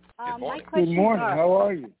 Good morning. Good morning. How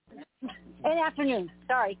are you? Good afternoon.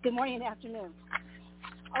 Sorry. Good morning and afternoon.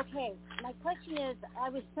 Okay. My question is, I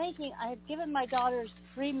was thinking I had given my daughters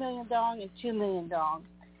 $3 million and $2 million,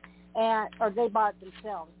 or they bought it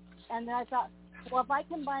themselves. And then I thought, well, if I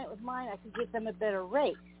combine it with mine, I could give them a better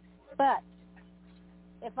rate. But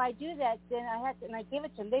if I do that, then I have to, and I give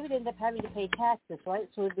it to them, they would end up having to pay taxes, right?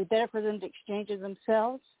 So it would be better for them to exchange it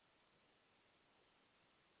themselves?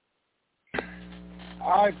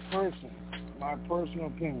 I personally, my personal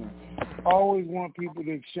opinion, always want people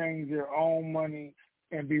to exchange their own money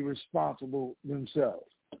and be responsible themselves.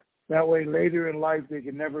 That way, later in life, they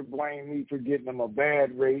can never blame me for getting them a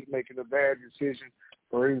bad rate, making a bad decision,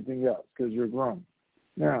 or anything else, because you're grown.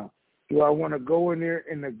 Now, do I want to go in there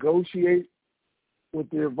and negotiate with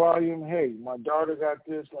their volume? Hey, my daughter got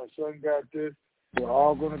this, my son got this. We're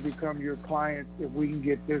all going to become your clients if we can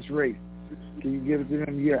get this rate. Can you give it to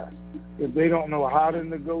them? Yes. If they don't know how to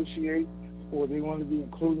negotiate or they want to be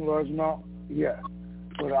including large amount, yes.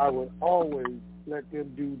 But I would always let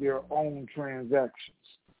them do their own transactions.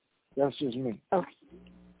 That's just me.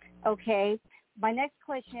 Okay. My next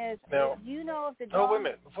question is, now, do you know if the wait a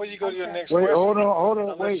minute. Before you go to your next question. Hold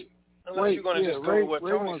on. Unless you're going to just go with what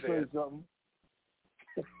Tony said.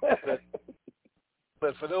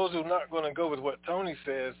 But for those who are not going to go with what Tony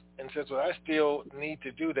says and says, well, I still need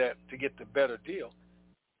to do that to get the better deal,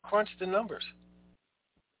 crunch the numbers.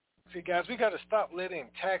 See, guys, we got to stop letting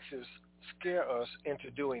taxes scare us into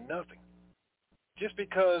doing nothing. Just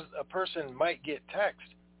because a person might get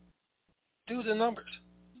taxed, do the numbers.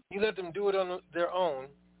 You let them do it on their own,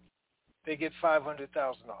 they get $500,000.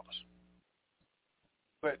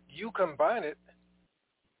 But you combine it,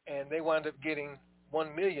 and they wind up getting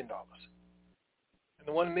 $1 million. And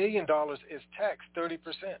the $1 million is taxed 30%.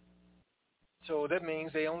 So that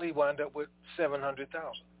means they only wind up with $700,000.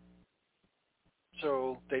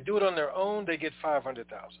 So they do it on their own, they get $500,000.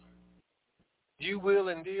 You will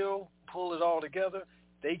and deal, pull it all together,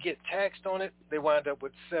 they get taxed on it, they wind up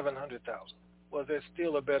with $700,000. Well, there's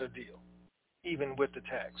still a better deal, even with the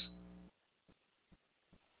tax.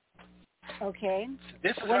 Okay.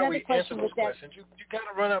 This is how we answer those questions. You got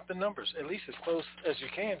to run up the numbers, at least as close as you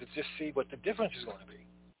can, to just see what the difference is going to be.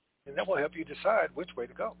 And that will help you decide which way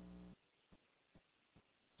to go.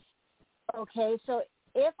 Okay, so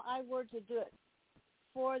if I were to do it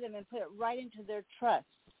for them and put it right into their trust,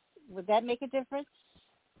 would that make a difference?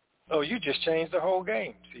 Oh, you just changed the whole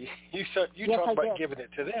game. See, you talked about giving it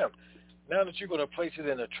to them. Now that you're going to place it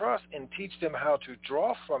in a trust and teach them how to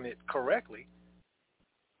draw from it correctly,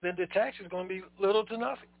 then the tax is going to be little to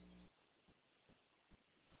nothing.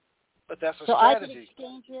 But that's a strategy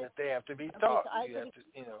that they have to be taught.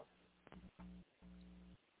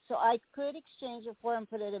 So I could exchange it for them,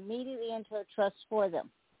 put it immediately into a trust for them.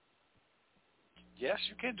 Yes,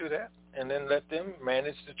 you can do that, and then let them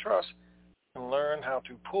manage the trust and learn how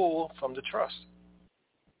to pull from the trust.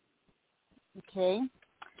 Okay.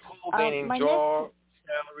 Pull meaning draw,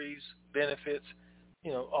 salaries, benefits,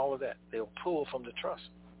 all of that. They'll pull from the trust.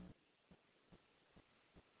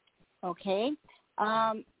 Okay.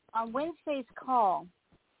 On Wednesday's call,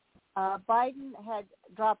 Biden had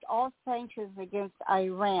dropped all sanctions against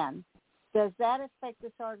Iran. Does that affect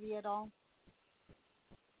this RV at all?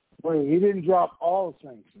 Well, he didn't drop all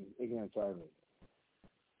sanctions against Iran.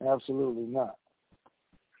 Absolutely not.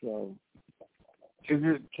 So, is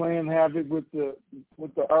it playing havoc with the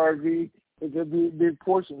RV? It's a big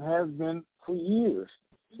portion has been for years.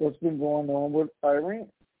 That's been going on with Iran.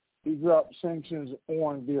 He dropped sanctions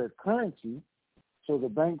on their currency, so the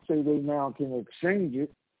banks say they now can exchange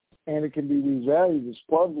it, and it can be revalued as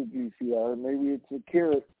part of the DCR. Maybe it's a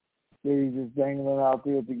carrot that he's just dangling out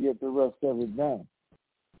there to get the rest of it done.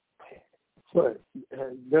 But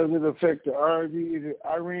does it affect the RV?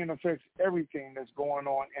 Iran affects everything that's going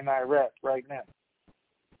on in Iraq right now.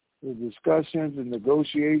 The discussions, the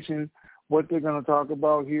negotiations, what they're going to talk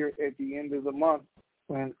about here at the end of the month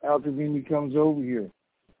when Al-Kazimi comes over here,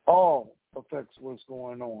 all affects what's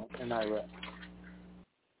going on in Iraq.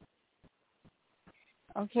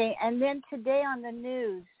 Okay, and then today on the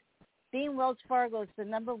news, being Wells Fargo is the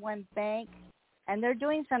number one bank, and they're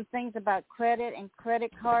doing some things about credit and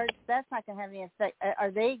credit cards. That's not going to have any effect.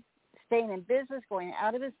 Are they staying in business, going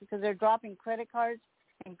out of business because they're dropping credit cards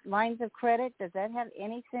and lines of credit? Does that have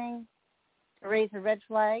anything to raise a red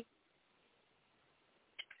flag?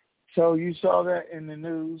 So you saw that in the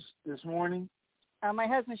news this morning? My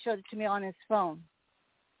husband showed it to me on his phone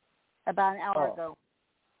about an hour ago.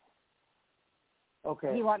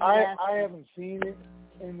 Okay. I haven't seen it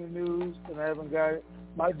in the news, and I haven't got it.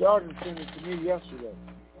 My daughter sent it to me yesterday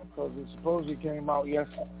because it supposedly came out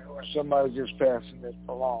yesterday, or somebody just passing it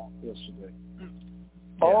along yesterday.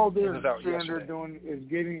 Yeah, all they're doing is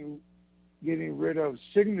getting rid of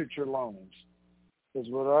signature loans, is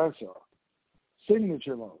what I saw.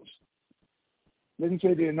 Signature loans. Didn't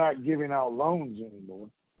say they're not giving out loans anymore,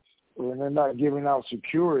 or they're not giving out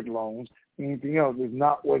secured loans. Anything else is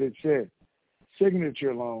not what it said.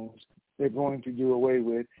 Signature loans they're going to do away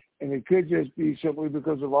with, and it could just be simply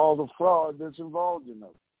because of all the fraud that's involved in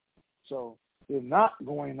them. So they're not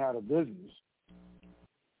going out of business.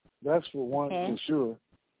 That's for one for sure.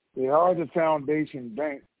 They are the foundation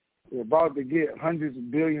bank. They're about to get hundreds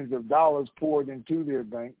of billions of dollars poured into their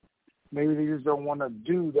bank. Maybe they just don't want to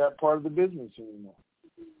do that part of the business anymore.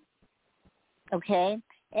 Okay.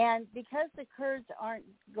 And because the Kurds aren't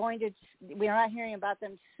going to, we're not hearing about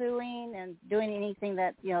them suing and doing anything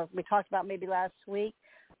that, we talked about maybe last week,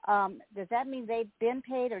 does that mean they've been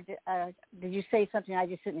paid, or did you say something I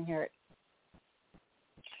just didn't hear it?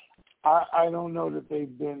 I don't know that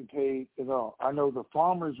they've been paid at all. I know the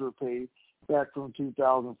farmers were paid back from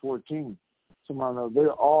 2014. So I know they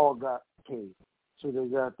all got paid. So they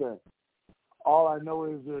got that. All I know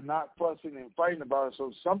is they're not fussing and fighting about it,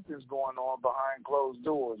 so something's going on behind closed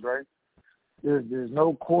doors, right? There's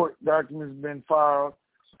no court documents been filed.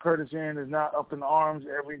 Kurdistan is not up in arms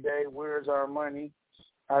every day. Where's our money?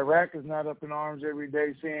 Iraq is not up in arms every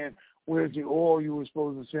day saying, where's the oil you were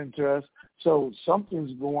supposed to send to us? So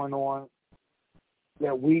something's going on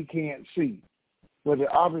that we can't see. But it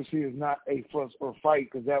obviously is not a fuss or fight,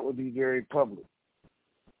 because that would be very public.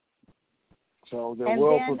 So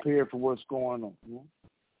they're prepared for what's going on. Yeah?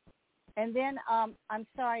 And then I'm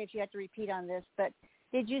sorry if you have to repeat on this, but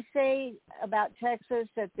did you say about Texas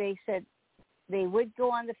that they said they would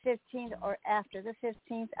go on the 15th or after the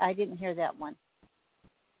 15th? I didn't hear that one.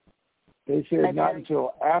 They said not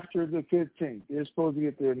until after the 15th. They're supposed to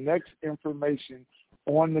get their next information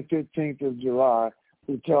on the 15th of July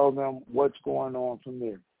to tell them what's going on from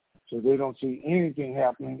there. So they don't see anything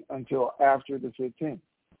happening until after the 15th.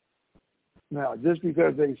 Now, just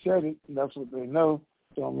because they said it, and that's what they know,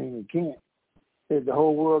 don't mean they can't. If the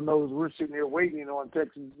whole world knows we're sitting here waiting on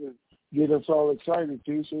Texas to get us all excited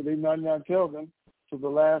too, so they might not tell them to the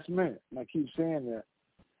last minute. And I keep saying that.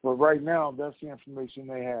 But right now, that's the information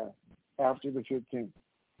they have after the 15th.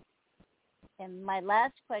 And my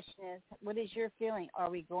last question is, what is your feeling? Are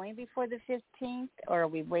we going before the 15th or are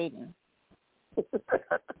we waiting?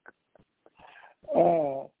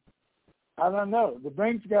 I don't know. The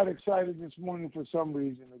banks got excited this morning for some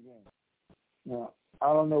reason again. Now,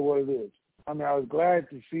 I don't know what it is. I mean, I was glad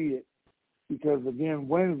to see it because, again,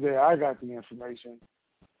 Wednesday I got the information.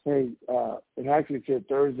 Hey, it actually said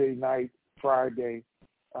Thursday night, Friday,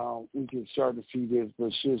 we can start to see this,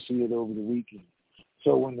 but she'll see it over the weekend.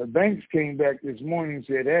 So when the banks came back this morning and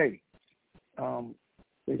said, hey,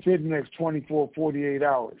 they said the next 24, 48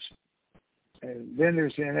 hours. And then they're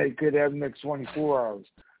saying, hey, could have the next 24 hours.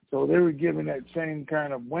 So they were given that same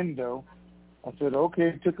kind of window. I said, okay,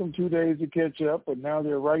 it took them 2 days to catch up, but now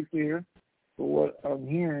they're right there for what I'm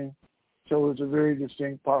hearing. So it's a very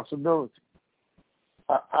distinct possibility.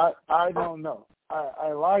 I don't know.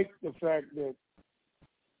 I like the fact that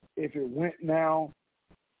if it went now,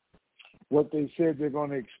 what they said they're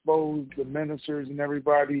going to expose the ministers and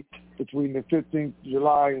everybody between the 15th of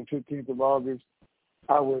July and 15th of August,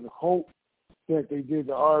 I would hope that they did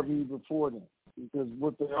the RV before then. Because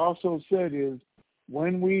what they also said is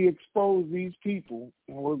when we expose these people,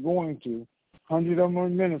 and we're going to, 100 of them are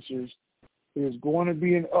ministers, there's going to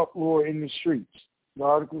be an uproar in the streets. The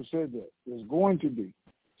article said that. There's going to be.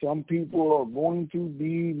 Some people are going to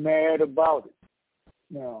be mad about it.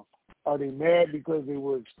 Now, are they mad because they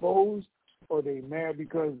were exposed, or are they mad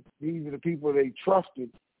because these are the people they trusted,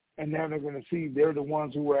 and now they're going to see they're the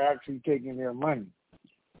ones who are actually taking their money?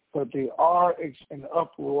 But they are an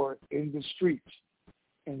uproar in the streets.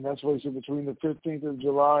 And that's what I said, between the 15th of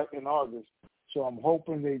July and August. So I'm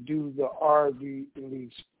hoping they do the RV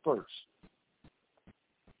release first.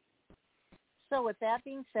 So with that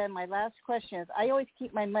being said, my last question is, I always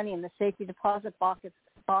keep my money in the safety deposit box at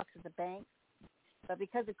the bank. But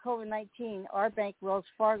because of COVID-19, our bank, Wells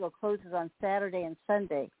Fargo, closes on Saturday and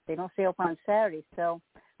Sunday. They don't stay open on Saturday. So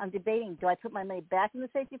I'm debating, do I put my money back in the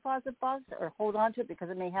safety deposit box or hold on to it because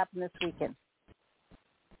it may happen this weekend?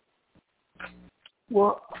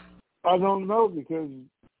 Well, I don't know because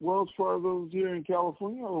Wells Fargo's here in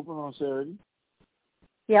California open on Saturday.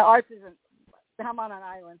 Yeah, ours isn't. I'm on an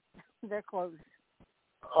island. They're closed.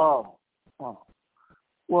 Oh.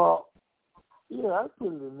 Well, yeah, I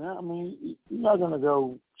put it in there. I mean, you're not going to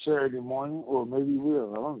go Saturday morning, or maybe you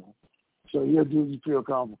will. I don't know. So you'll do you feel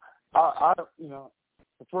comfortable. I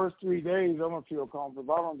the first 3 days I'm going to feel comfortable. If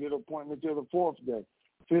I don't get an appointment till the 4th day,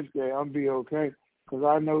 5th day, I'll be okay because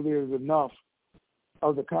I know there's enough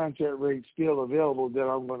of the contact rate still available that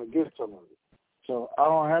I'm going to get some of it. So I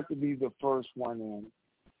don't have to be the first one in,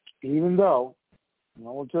 even though, and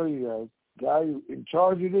I will tell you guys, guy in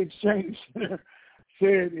charge of the exchange center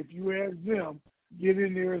said if you ask them, get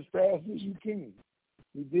in there as fast as you can.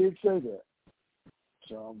 He did say that.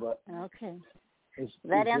 So, but okay,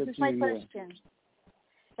 that answers my question.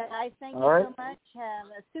 I thank you so much. Have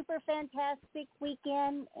a super fantastic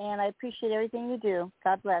weekend, and I appreciate everything you do.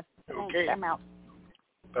 God bless. Okay. Thanks. I'm out.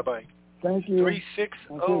 Bye-bye. Thank you. 360.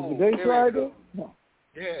 Okay. Today's Friday? No.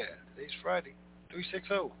 Yeah, today's Friday.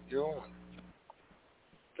 360. You're on.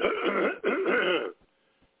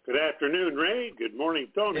 Good afternoon, Ray. Good morning,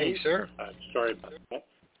 Tony. Hey, sir. Sorry about that.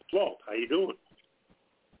 Walt, how you doing?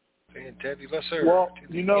 Fantabulous, sir. Well, to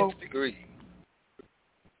the you know, nth degree.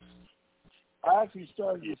 I actually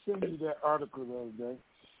started to send you that article the other day.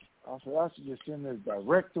 I said I should just send it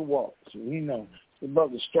direct to Walt so he knows. He's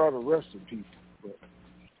about to start arresting people. But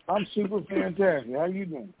I'm super fantastic. How you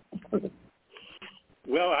doing?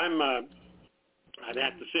 Well, I'd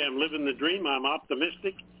have to say I'm living the dream. I'm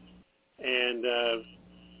optimistic, and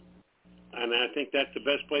I think that's the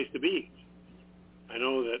best place to be. I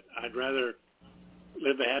know that I'd rather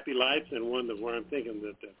live a happy life than one where I'm thinking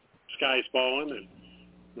that the sky's falling and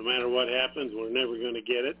no matter what happens, we're never going to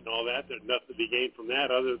get it and all that. There's nothing to be gained from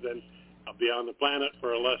that other than I'll be on the planet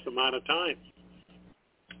for a less amount of time.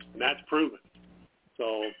 And that's proven.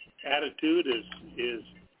 So attitude is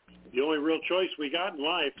the only real choice we got in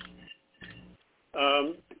life.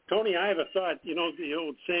 Tony, I have a thought. You know, the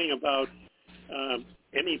old saying about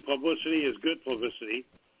any publicity is good publicity.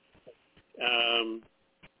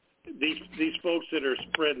 These folks that are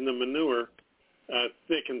spreading the manure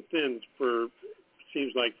thick and thin for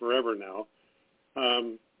seems like forever now.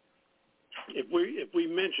 If we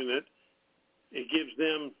mention it, it gives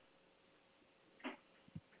them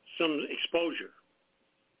some exposure.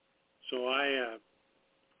 So and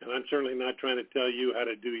I'm certainly not trying to tell you how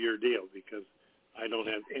to do your deal because I don't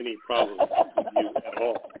have any problem with you at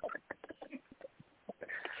all.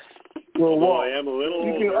 Well, I am a little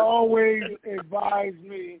you older. can always advise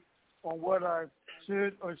me on what I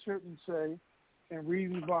should or shouldn't say and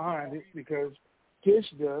reasons behind it because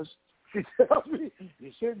Tish does. She tells me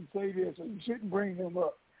you shouldn't say this or you shouldn't bring them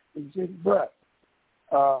up. You shouldn't, but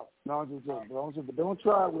no, I'm just joking. But don't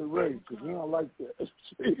try it with Ray because he don't like that.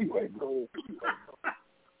 Anyway, go ahead.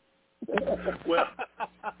 well,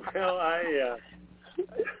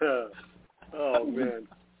 oh man,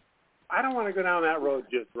 I don't want to go down that road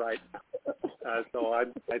just right now. So I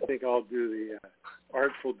think I'll do the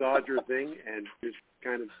artful Dodger thing and just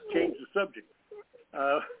kind of change the subject.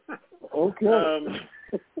 Okay.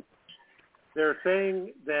 They're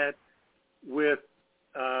saying that with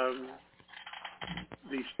the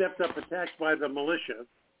stepped-up attacks by the militia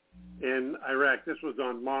in Iraq, this was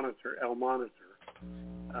on El Monitor,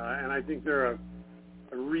 and I think they're a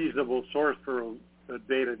reasonable source for the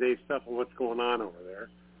day-to-day stuff of what's going on over there,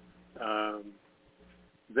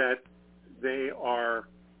 that they are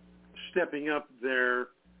stepping up their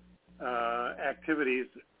activities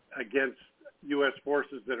against U.S.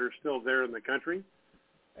 forces that are still there in the country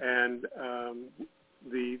and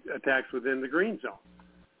the attacks within the Green Zone.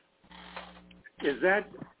 Is that,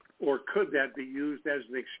 or could that be used as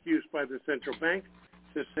an excuse by the central bank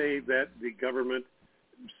to say that the government,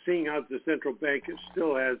 seeing how the central bank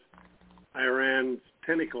still has Iran's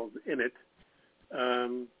tentacles in it,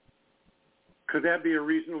 could that be a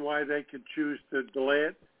reason why they could choose to delay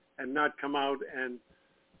it and not come out and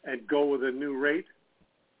go with a new rate?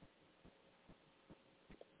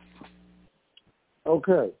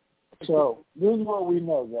 Okay, so this is what we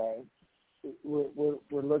know, guys.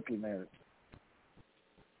 We're looking at it.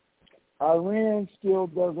 Iran still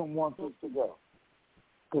doesn't want this to go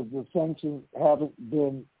because the sanctions haven't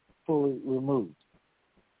been fully removed.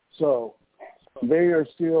 So they are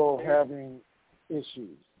still having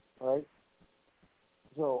issues, right?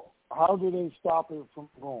 So how do they stop it from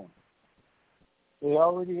going? They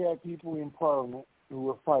already had people in Parliament who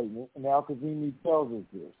were fighting it, and Al-Kazemi tells us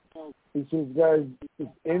this. He says, guys,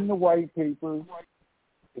 it's in the white papers,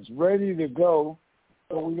 it's ready to go,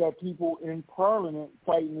 but we got people in Parliament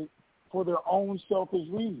fighting it for their own selfish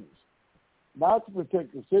reasons. Not to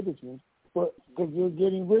protect the citizens, but because they're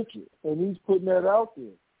getting richer. And he's putting that out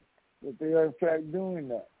there, that they are in fact doing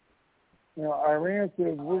that. You know, Iran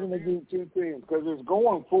says we're going to do two things because it's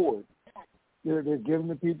going forward. They're giving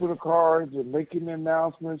the people the cards, they're making the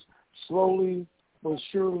announcements. Slowly but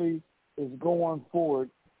surely it's going forward.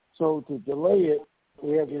 So to delay it,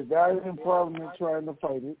 they have the guys in Parliament trying to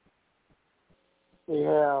fight it. They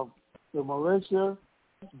have the militia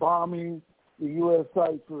bombing the U.S.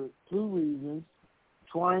 site for two reasons,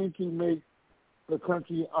 trying to make the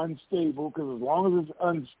country unstable, because as long as it's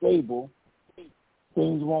unstable,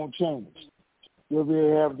 things won't change. They'll be able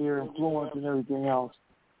to have their influence and everything else.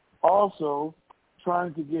 Also,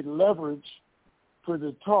 trying to get leverage for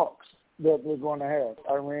the talks that they're going to have,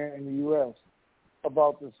 Iran and the U.S.,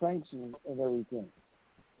 about the sanctions and everything.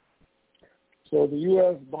 So the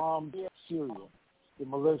U.S. bombed Syria, the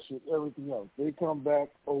militia, everything else. They come back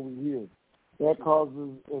over here. That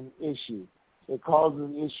causes an issue. It causes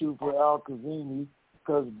an issue for Al-Kazemi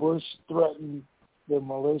because Bush threatened the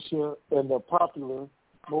militia and the popular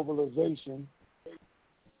mobilization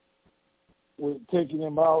with taking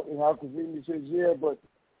them out. And Al-Kazemi says, yeah, but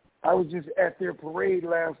I was just at their parade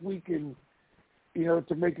last week and, you know,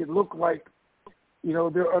 to make it look like, you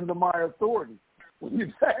know, they're under my authority. When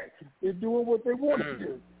in fact, they're doing what they want to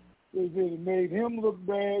do. They made him look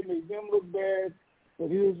bad, made them look bad.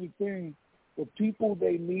 But here's the thing. The people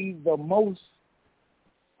they need the most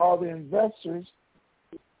are the investors,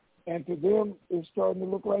 and to them, it's starting to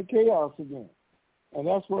look like chaos again. And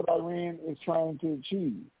that's what Iran is trying to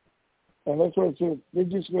achieve. And that's what I said. They're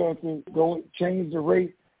just going to go change the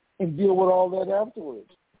rate and deal with all that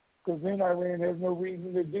afterwards. Because then Iran has no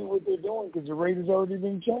reason to do what they're doing because the rate has already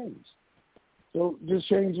been changed. So just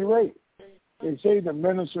change the rate. They say the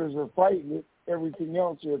ministers are fighting it, everything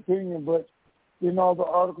else, their opinion, but then all the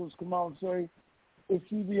articles come out and say it's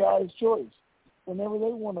CBI's choice whenever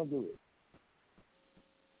they want to do it.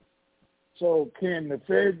 So can the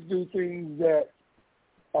feds do things that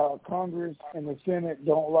Congress and the Senate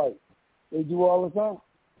don't like? They do all the time.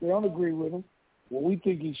 They don't agree with him. Well, we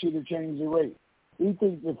think he should have changed the rate. We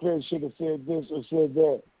think the Fed should have said this or said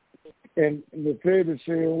that. And the Fed is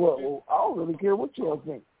saying, well, I don't really care what y'all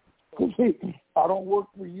think. Because I don't work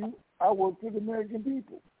for you. I work for the American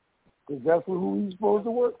people. Because that's who he's supposed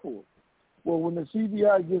to work for. Well, when the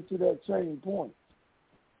CBI gets to that same point,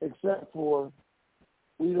 except for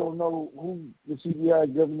we don't know who the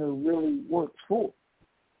CBI governor really works for.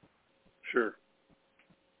 Sure.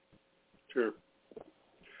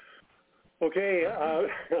 Okay,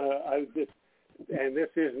 and this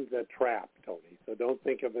isn't a trap, Tony, so don't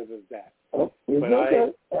think of it as that. Oh, but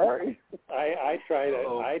okay. All right. I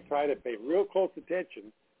try to pay real close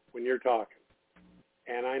attention when you're talking,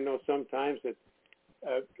 and I know sometimes that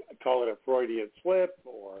call it a Freudian slip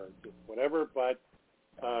or just whatever, but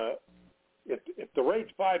if the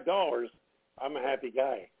rate's $5, I'm a happy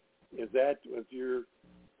guy. Was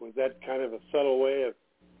that kind of a subtle way of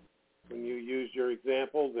when you used your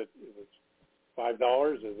example that it was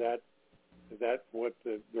 $5? Is that what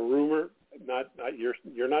the rumor? Not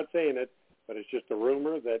you're not saying it, but it's just a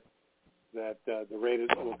rumor that the rate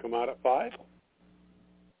will come out at $5.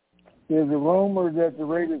 There's a rumor that the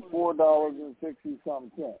rate is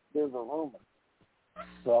 $4.60-something. There's a rumor,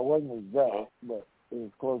 so I wasn't exact, but it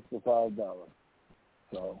was close to $5.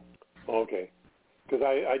 So okay, because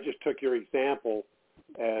I just took your example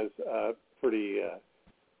as pretty, as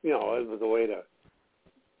a way to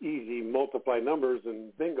easy multiply numbers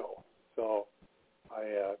and bingo. So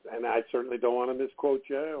I certainly don't want to misquote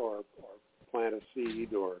you or plant a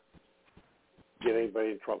seed or get anybody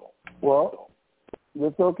in trouble. Well,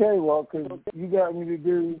 that's okay. Well, because you got me to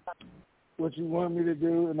do what you wanted me to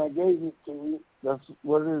do, and I gave it to you. That's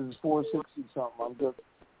what it is, $4.60-something. I'm good.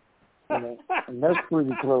 And that's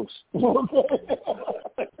pretty close. I'll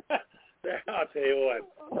tell you what,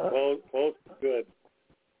 close is good.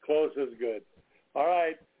 Close is good. All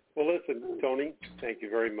right. Well, listen, Tony, thank you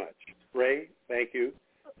very much. Ray, thank you.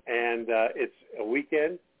 And it's a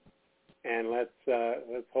weekend, and let's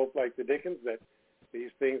hope, like the Dickens, that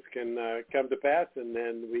these things can come to pass, and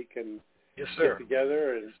then we can get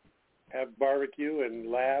together and have barbecue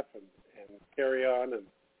and laugh and carry on and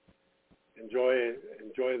enjoy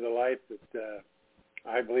the life that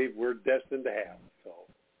I believe we're destined to have. So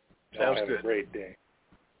sounds have good. A great day.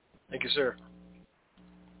 Thank you, sir.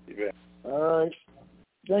 You bet. All right.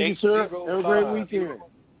 Thank you, sir. Have a great weekend.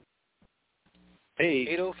 Hey,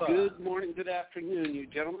 8:05. Good morning, good afternoon, you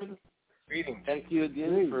gentlemen. Greetings. Thank you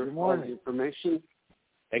again for all the information.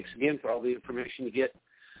 Thanks again for all the information you get.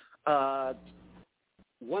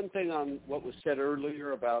 One thing on what was said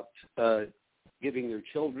earlier about giving your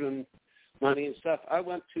children money and stuff, I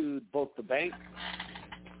went to both the bank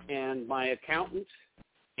and my accountant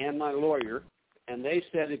and my lawyer, and they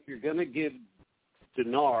said if you're going to give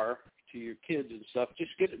dinar to your kids and stuff,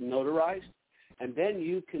 just get it notarized, and then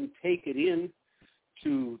you can take it in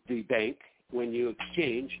to the bank when you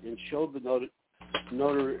exchange and show the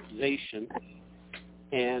notarization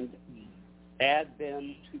and add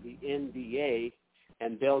them to the NDA,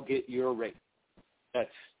 and they'll get your rate.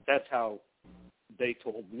 That's how they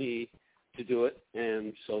told me to do it,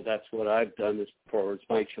 and so that's what I've done as far as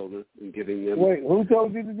my children and giving them. Wait, who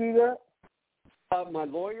told you to do that? My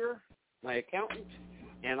lawyer, my accountant,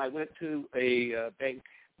 and I went to a bank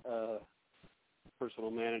personal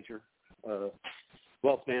manager,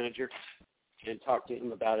 wealth manager, and talked to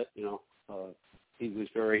him about it. He was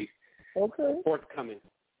very forthcoming,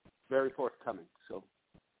 very forthcoming. So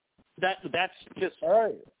that's just all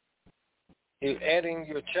right. Is adding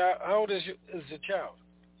your child? How old is the child?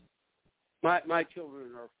 My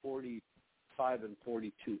children are 45 and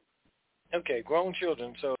 42. Okay, grown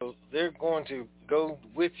children. So they're going to go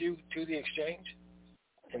with you to the exchange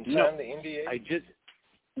and sign the NDA?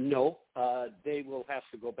 They will have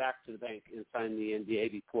to go back to the bank and sign the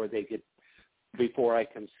NDA before I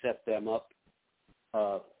can set them up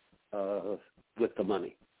with the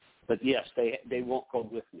money. But yes, they won't go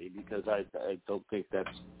with me because I don't think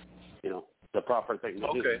that's the proper thing to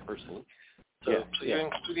do personally. So you're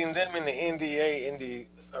including them in the NDA in the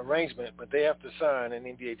arrangement, but they have to sign an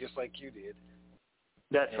NDA just like you did.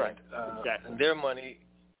 That's right. Exactly. And their money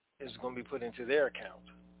is going to be put into their account.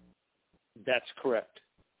 That's correct.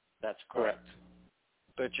 That's correct.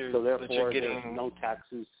 But you're getting there's no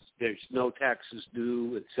taxes. There's no taxes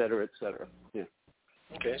due, et cetera, et cetera. Yeah.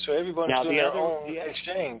 Okay, so everybody's doing their own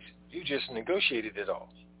exchange. You just negotiated it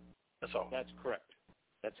all. That's all. That's correct.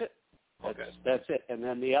 That's it. That's it. And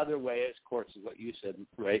then the other way, of course, is what you said,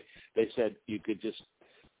 right? They said you could just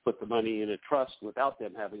put the money in a trust without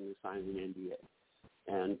them having to sign an NDA.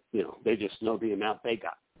 And, they just know the amount they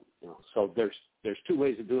got. So there's two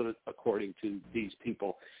ways of doing it according to these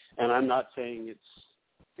people. And I'm not saying it's,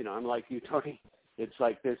 I'm like you, Tony. It's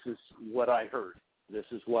like, this is what I heard. This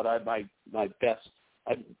is what my best.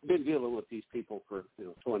 I've been dealing with these people for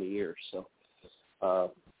 20 years. So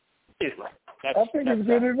anyway, I think it's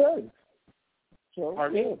good advice. So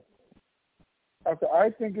pardon me? I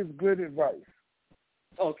think it's good advice.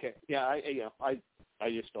 Okay. Yeah. I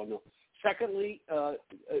just don't know. Secondly,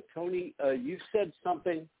 Tony, you said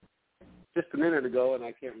something just a minute ago, and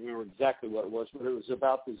I can't remember exactly what it was, but it was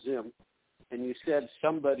about the Zim. And you said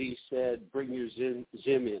somebody said bring your Zim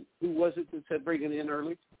in. Who was it that said bring it in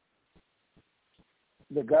early?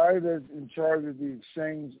 The guy that's in charge of the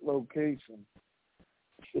exchange location.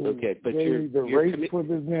 Okay, but the rate for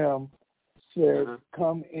the Zim said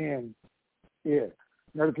come in. Yeah.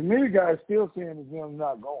 Now the committee guy is still saying the Zim's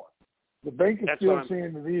not going. The bank is still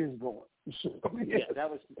saying that he is going. So, yeah, that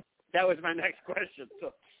was my next question.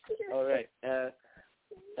 So, all right,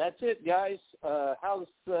 that's it, guys. How's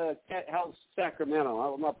Sacramento?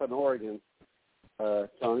 I'm up in Oregon.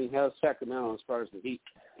 Tony, how's Sacramento as far as the heat?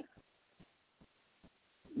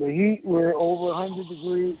 The heat, we're over 100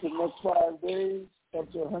 degrees the next 5 days,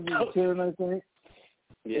 up to 110, I think.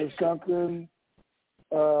 Yeah. Or something.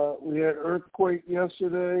 We had earthquake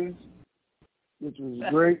yesterday, which was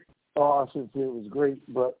great. Oh, I should say it was great,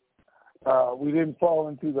 but we didn't fall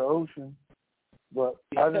into the ocean. But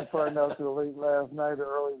I didn't find out till late last night or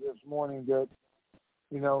early this morning that,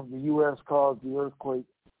 the U.S. caused the earthquake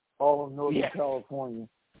all of Northern California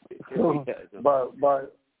by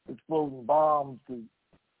exploding bombs to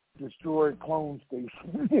destroy clone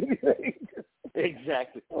stations.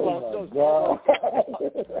 Exactly. Oh God.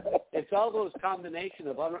 It's all those combination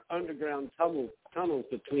of underground tunnels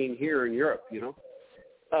between here and Europe,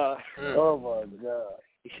 Oh my God.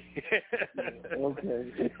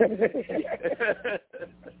 Okay.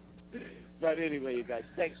 But anyway, you guys,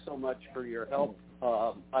 thanks so much for your help.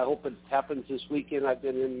 I hope it happens this weekend. I've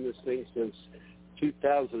been in this thing since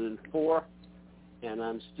 2004, and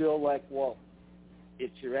I'm still like, well,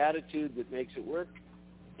 it's your attitude that makes it work,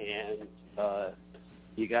 and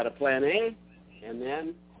you got a plan A, and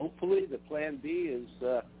then hopefully the plan B is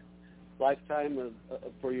lifetime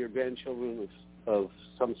for your grandchildren of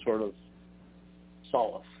some sort of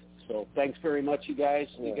solace. So thanks very much, you guys.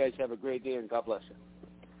 Yeah. You guys have a great day, and God bless you.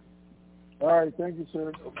 All right. Thank you,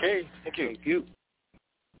 sir. Okay. Thank you. Thank you.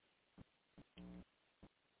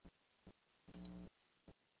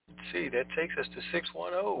 Let's see. That takes us to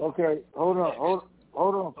 610. Okay. Hold on.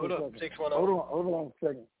 Hold on for a second. 610. Hold on a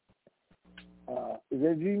second. Is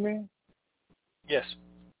that G-Man? Yes.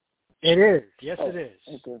 It is. Yes, it is.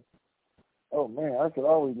 Okay. Oh, man, I could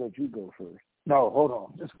always let you go first. No, hold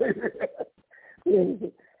on. Just wait.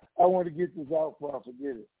 I want to get this out before I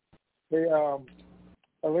forget it. Hey,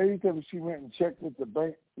 a lady told me she went and checked with the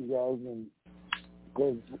bank, you guys, and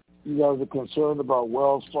because you guys are concerned about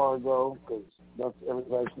Wells Fargo, because that's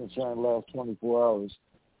everybody's concerned last 24 hours,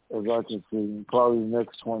 as I can see, probably the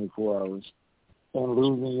next 24 hours, and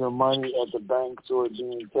losing your money at the banks or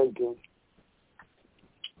being taken.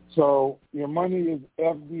 So your money is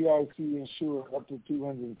FDIC insured up to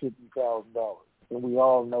 $250,000, and we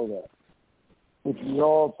all know that. Which we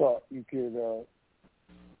all thought you could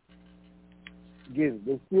get it.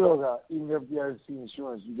 They still got, even FDIC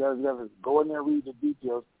insurance, you guys got to go in there and read the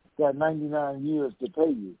details. Got 99 years to pay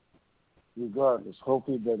you, regardless.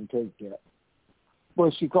 Hopefully it doesn't take that.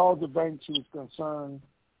 But she called the bank. She was concerned,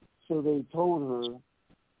 so they told her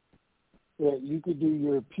that you could do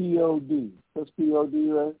your POD. What's POD,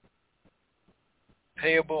 right?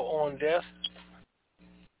 Payable on death.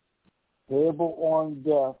 Payable on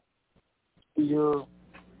death to your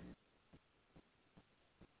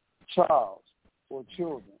child or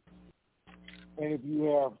children. And if you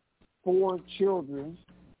have 4 children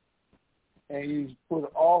and you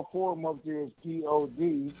put all 4 of them up there as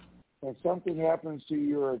POD and something happens to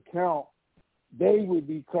your account, they would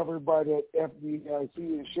be covered by that FDIC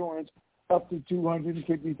insurance up to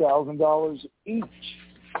 $250,000 each.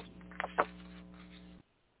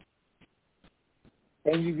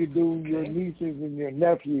 And you could do your nieces and your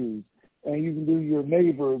nephews, and you can do your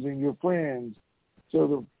neighbors and your friends. So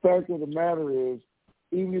the fact of the matter is,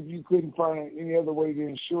 even if you couldn't find any other way to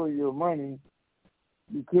insure your money,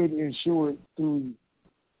 you could insure it through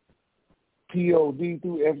POD,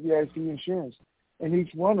 through FDIC insurance. And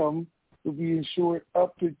each one of them would be insured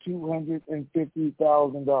up to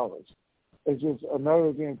 $250,000. It's just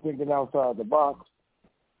another thing thinking outside the box.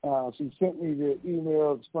 She sent me the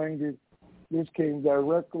email, explained it. This came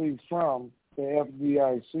directly from the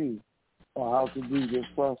FDIC on how to do this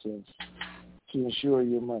process to insure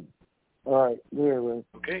your money. All right, there, Ray.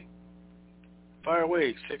 Okay. Fire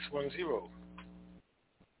away, 610.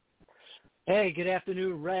 Hey, good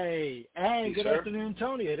afternoon, Ray. And Hey, good sir. afternoon,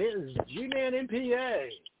 Tony. It is G-Man MPA.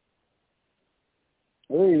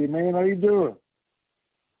 Hey, man, how you doing?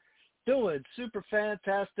 Doing super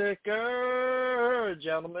fantastic,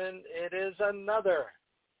 gentlemen. It is another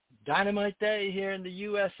dynamite day here in the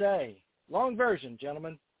USA. Long version,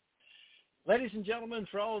 gentlemen. Ladies and gentlemen,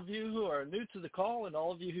 for all of you who are new to the call and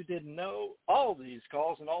all of you who didn't know, all these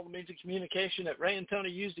calls and all the means of communication that Ray and Tony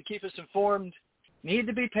use to keep us informed need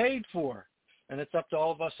to be paid for. And it's up to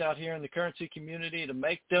all of us out here in the currency community to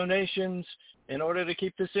make donations in order to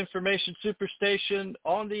keep this information superstation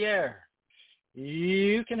on the air.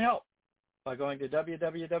 You can help by going to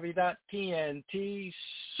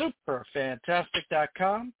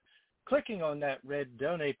www.TNTSuperfantastic.com, clicking on that red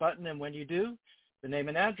donate button, and when you do, the name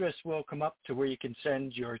and address will come up to where you can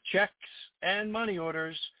send your checks and money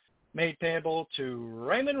orders made payable to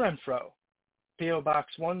Raymond Renfro, P.O.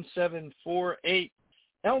 Box 1748,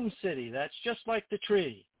 Elm City, that's just like the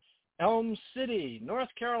tree, Elm City, North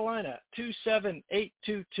Carolina,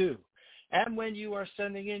 27822. And when you are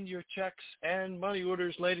sending in your checks and money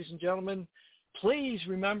orders, ladies and gentlemen, please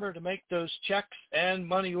remember to make those checks and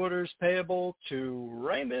money orders payable to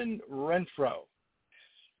Raymond Renfro.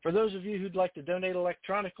 For those of you who'd like to donate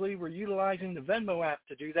electronically, we're utilizing the Venmo app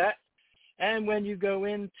to do that. And when you go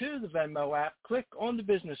into the Venmo app, click on the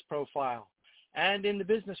business profile. And in the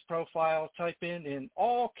business profile, type in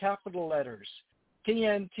all capital letters,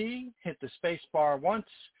 TNT, hit the space bar once,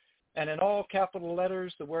 and in all capital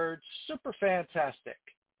letters, the word Super Fantastic.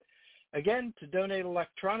 Again, to donate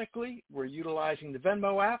electronically, we're utilizing the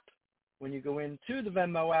Venmo app. When you go into the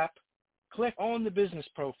Venmo app, click on the business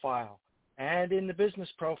profile. And in the business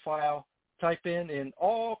profile, type in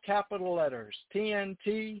all capital letters,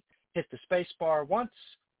 TNT, hit the space bar once,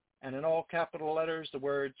 and in all capital letters, the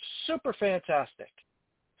word Super Fantastic.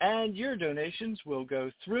 And your donations will go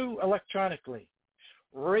through electronically.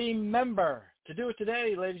 Remember to do it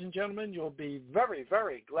today, ladies and gentlemen. You'll be very,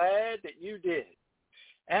 very glad that you did.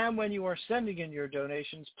 And when you are sending in your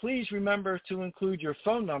donations, please remember to include your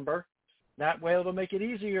phone number. That way it'll make it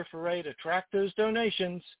easier for Ray to track those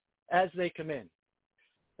donations as they come in.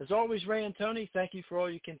 As always, Ray and Tony, thank you for all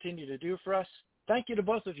you continue to do for us. Thank you to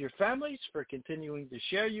both of your families for continuing to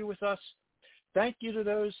share you with us. Thank you to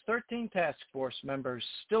those 13 task force members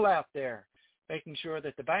still out there, making sure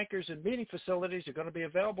that the bankers and meeting facilities are going to be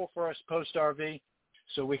available for us post-RV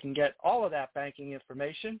so we can get all of that banking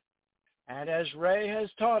information. And as Ray has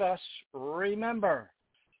taught us, remember,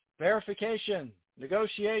 verification,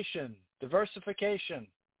 negotiation, diversification,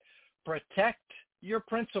 protect your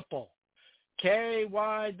principal,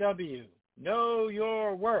 KYW, know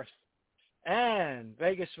your worth, and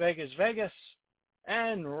Vegas, Vegas, Vegas,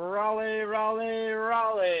 and Raleigh, Raleigh,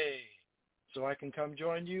 Raleigh, so I can come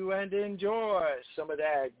join you and enjoy some of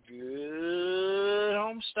that good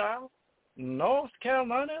home-style North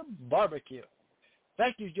Carolina barbecue.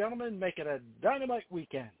 Thank you, gentlemen. Make it a dynamite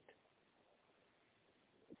weekend.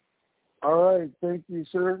 All right. Thank you,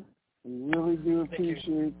 sir. We really do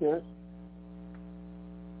appreciate that.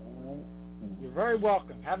 All right. You're very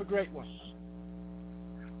welcome. Have a great one.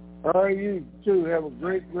 All right, you too. Have a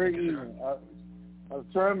great evening. I was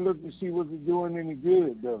trying to look to see was it doing any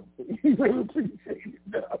good, though. You really appreciate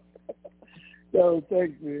it, though. So,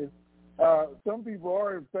 thanks, man. Some people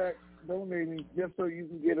are, in fact, donating just so you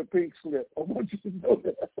can get a pink slip. I want you to know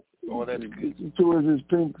that. Oh, that's good. Get towards this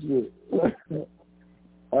pink slip.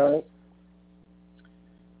 All right.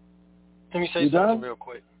 Let me say something real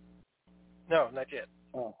quick. No, not yet.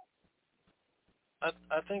 Oh.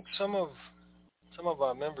 I think some of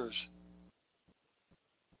our members,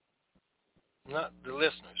 not the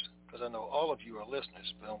listeners, because I know all of you are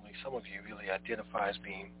listeners, but only some of you really identify as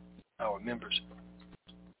being our members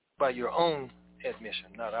by your own admission,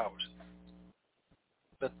 not ours.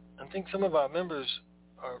 But I think some of our members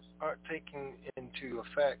aren't taking into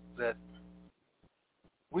effect that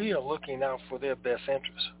we are looking out for their best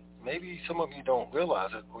interests. Maybe some of you don't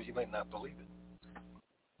realize it, or you may not believe it.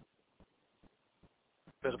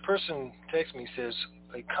 But a person texts me, says,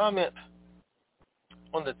 a comment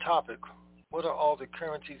on the topic, what are all the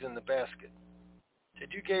currencies in the basket?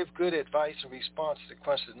 Said you gave good advice in response to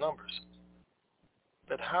crunch the numbers.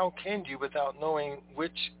 But how can you without knowing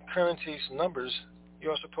which currency's numbers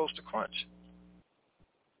you're supposed to crunch?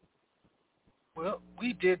 Well,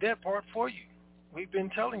 we did that part for you. We've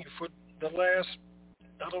been telling you for the last,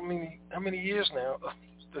 I don't know how many years now,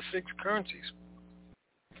 the 6 currencies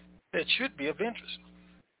that should be of interest.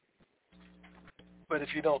 But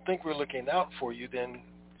if you don't think we're looking out for you, then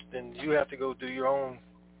you have to go do your own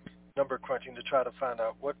number crunching to try to find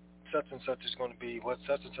out what such and such is going to be, what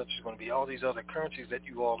such and such is going to be, all these other currencies that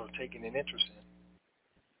you all are taking an interest in.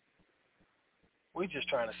 We're just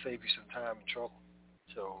trying to save you some time and trouble.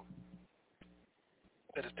 So,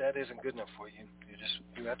 but if that isn't good enough for you,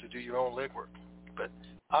 you have to do your own legwork. But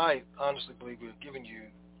I honestly believe we're giving you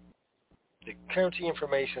the currency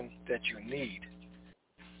information that you need,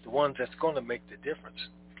 the ones that's going to make the difference.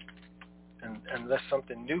 And unless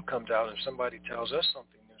something new comes out and somebody tells us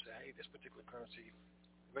something new, say, hey, this particular currency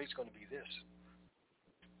rate's going to be this,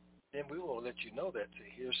 then we will let you know that. So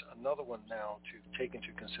here's another one now to take into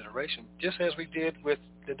consideration, just as we did with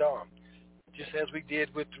the Dom, just as we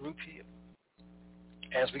did with the Rupiah,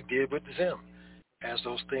 as we did with the Zim. As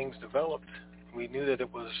those things developed, we knew that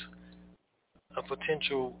it was a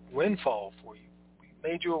potential windfall for you. We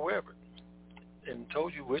made you aware of it and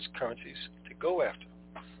told you which currencies to go after.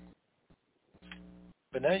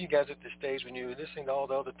 But now you guys at the stage when you're listening to all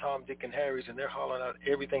the other Tom, Dick, and Harrys, and they're hollering out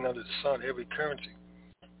everything under the sun, every currency.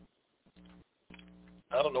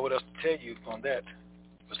 I don't know what else to tell you on that.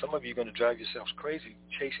 But some of you are going to drive yourselves crazy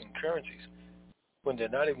chasing currencies when they're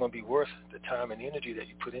not even going to be worth the time and energy that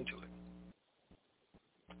you put into it.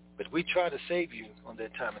 But we try to save you on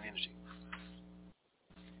that time and energy.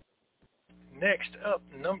 Next up,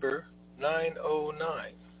 number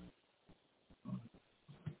 909.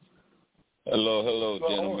 Hello,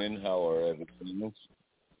 gentlemen. How are everything?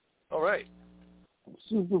 All right.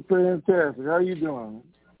 Super fantastic. How you doing?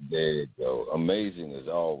 There you go. Amazing as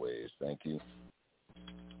always. Thank you.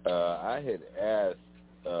 I had asked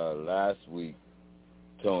last week,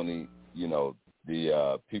 Tony,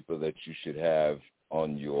 the people that you should have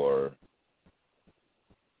on your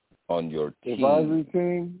team. Advisory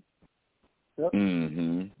team? Yep.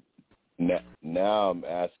 Mm-hmm. Now I'm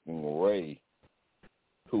asking Ray,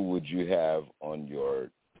 who would you have on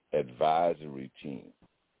your advisory team?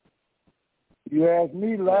 You asked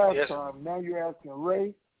me last time. Now you're asking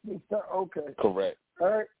Ray? Okay. Correct. All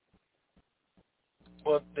right.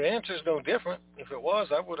 Well, the answer is no different. If it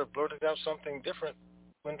was, I would have blurted out something different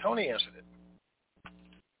when Tony answered it.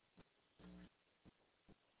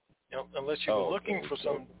 Unless you were looking for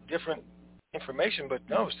some different information, but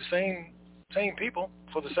no, it's the same people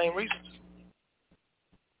for the same reasons.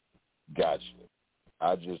 Gotcha.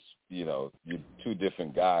 I just, you're two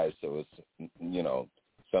different guys, so it's,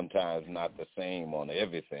 sometimes not the same on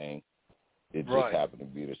everything. It just happened to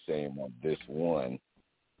be the same on this one.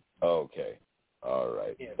 Okay. All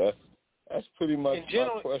right. Yeah. That's pretty much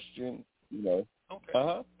my question, Okay.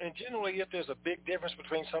 Uh-huh. And generally, if there's a big difference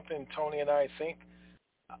between something Tony and I think,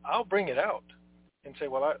 I'll bring it out and say,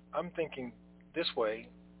 well, I'm thinking this way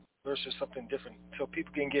versus something different, so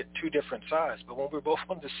people can get two different sides. But when we're both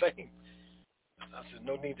on the same, I said,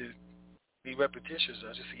 no need to be repetitious.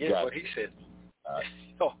 I just said, what he said.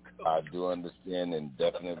 I do understand and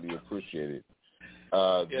definitely appreciate it.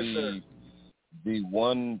 Yes, sir. The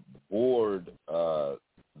one board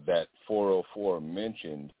that 404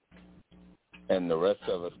 mentioned, and the rest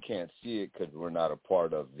of us can't see it because we're not a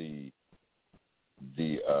part of the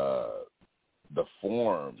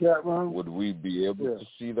forum. Would we be able to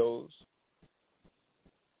see those?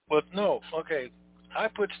 Well, no. Okay. I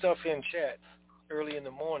put stuff in chat early in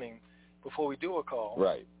the morning before we do a call.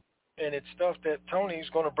 Right. And it's stuff that Tony's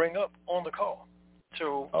going to bring up on the call.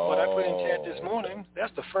 So what I put in chat this morning,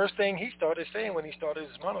 that's the first thing he started saying when he started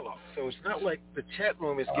his monologue. So it's not like the chat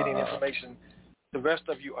room is getting information the rest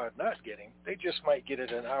of you are not getting. They just might get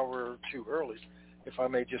it an hour or two early, if I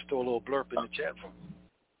may just throw a little blurb in the chat room.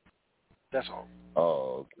 That's all.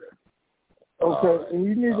 Oh, okay. Okay, and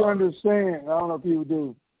you need to understand, I don't know if people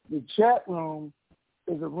do, the chat room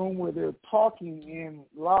is a room where they're talking in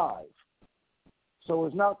live. So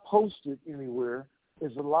it's not posted anywhere.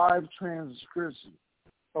 It's a live transcription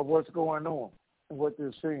of what's going on and what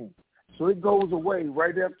they're saying. So it goes away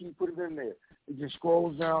right after you put it in there. It just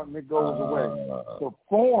scrolls down and it goes away. The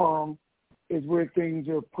forum is where things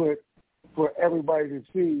are put for everybody to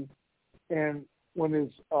see. And when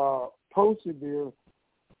it's posted there,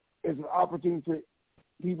 it's an opportunity for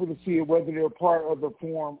people to see whether they're part of the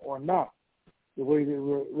forum or not, the way they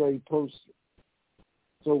really post it.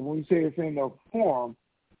 So when we say it's in the forum,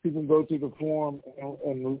 people can go to the forum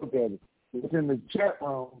and look at it. Within the chat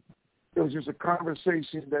room, it was just a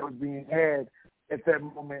conversation that was being had at that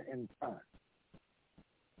moment in time.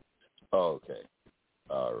 Okay.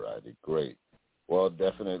 All righty. Great. Well,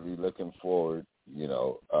 definitely looking forward,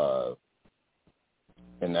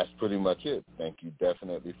 and that's pretty much it. Thank you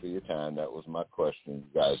definitely for your time. That was my question.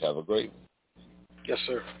 You guys have a great one. Yes,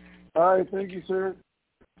 sir. All right. Thank you, sir.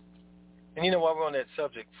 And while we're on that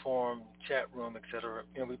subject, forum, chat room, etc.,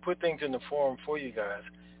 we put things in the forum for you guys.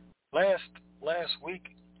 Last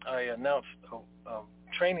week, I announced a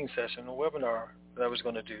training session, a webinar that I was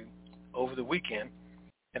going to do over the weekend,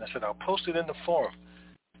 and I said I'll post it in the forum.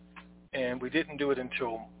 And we didn't do it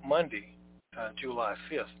until Monday, July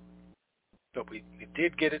 5th. But we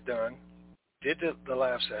did get it done, did the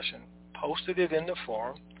live session, posted it in the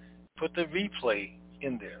forum, put the replay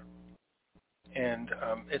in there. And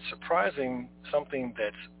it's surprising, something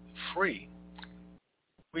that's free.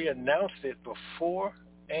 We announced it before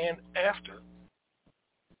and after.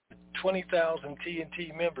 20,000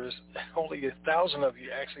 TNT members, only 1,000 of you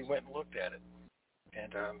actually went and looked at it.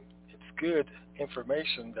 And it's good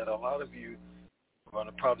information that a lot of you are going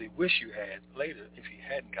to probably wish you had later if you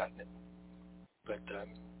hadn't gotten it. But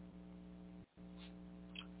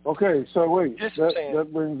okay, so wait, that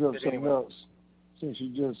brings up something else, since you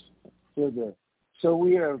just said that. So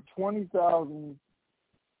we have 20,000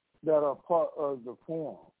 that are part of the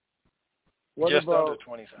forum. What just about under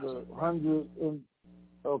 20,000. The 100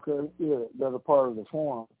 that are part of the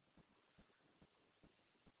forum?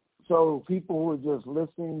 So people who are just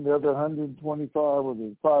listening, the other 125 or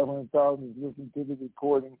the 500,000 is listening to the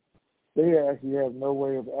recording, they actually have no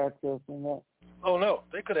way of accessing that? Oh, no,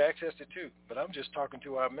 they could have accessed it too, but I'm just talking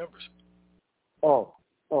to our members. Oh,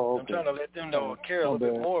 okay. I'm trying to let them know I care a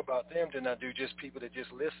little bit more about them than I do just people that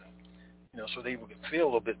just listen, so they can feel a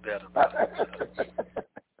little bit better about it.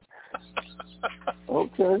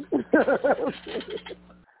 Okay.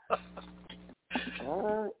 All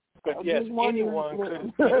right. But yes,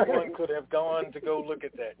 anyone could have gone to go look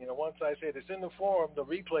at that. Once I said it's in the forum, the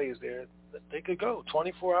replay is there. They could go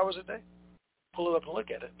 24 hours a day, pull it up and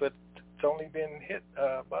look at it. But it's only been hit.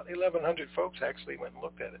 About 1,100 folks actually went and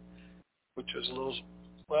looked at it, which was a little,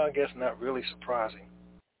 well, I guess not really surprising.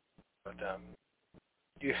 But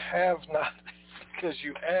you have not because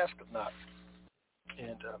you ask not.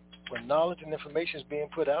 And when knowledge and information is being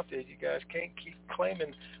put out there, you guys can't keep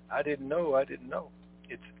claiming, I didn't know.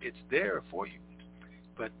 It's there for you.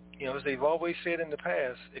 But, as they've always said in the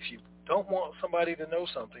past, if you don't want somebody to know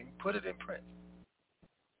something, put it in print.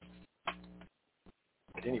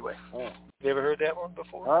 But anyway, you ever heard that one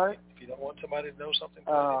before? All right. If you don't want somebody to know something,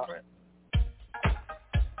 put it in print.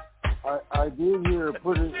 I did hear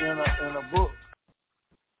put it in a book.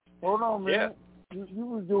 Hold on, man. Yeah. You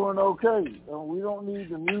was doing okay. We don't need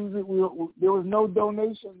the music. There was no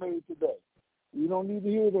donation made today. You don't need to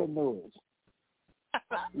hear that noise.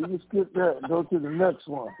 You can skip that and go to the next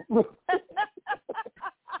one. Well,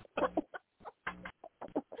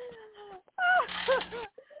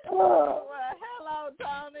 hello,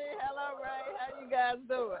 Tony. Hello, Ray. How you guys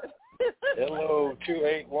doing? Hello,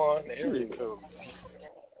 281 area code.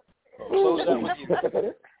 Close out with you.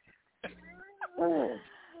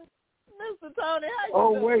 Mr. Tony,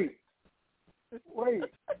 how you doing? Wait.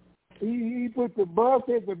 He put the bus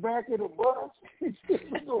at the back of the bus. He's going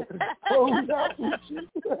to close out with you.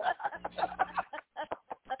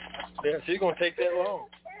 Yeah, so you're going to take that long.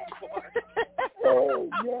 Oh,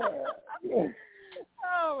 yeah.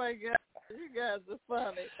 Oh, my God. You guys are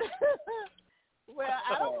funny. Well,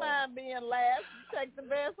 I don't mind being last. You take the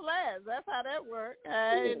best last. That's how that works.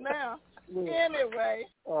 Hey, now. Anyway.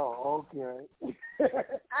 Oh, okay.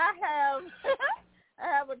 I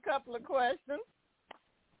have a couple of questions.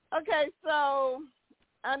 Okay, so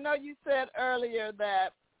I know you said earlier that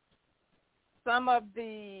some of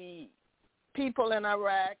the people in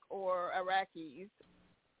Iraq or Iraqis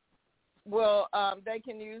will they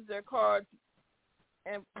can use their cards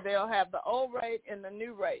and they'll have the old rate and the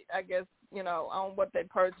new rate, I guess, on what they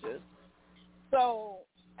purchased. So,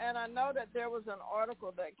 and I know that there was an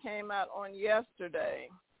article that came out on yesterday,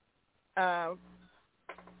 and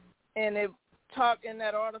in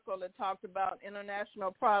that article, it talked about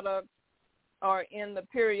international products are in the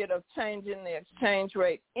period of changing the exchange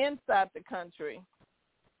rate inside the country.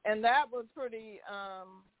 And that was pretty,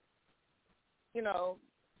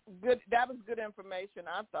 good. That was good information,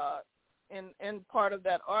 I thought, in part of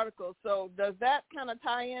that article. So does that kind of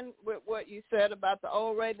tie in with what you said about the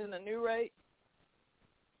old rate and the new rate,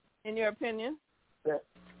 in your opinion? That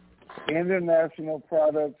international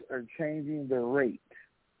products are changing the rate.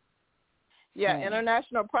 Yeah,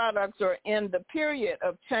 international products are in the period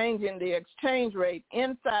of changing the exchange rate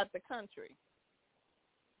inside the country.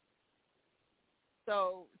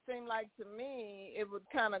 So it seemed like to me it would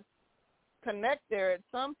kind of connect there at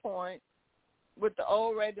some point with the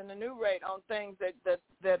old rate and the new rate on things that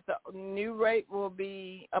the new rate will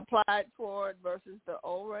be applied toward versus the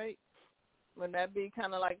old rate. Would that be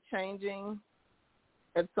kind of like changing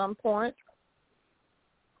at some point?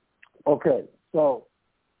 Okay, so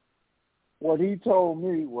what he told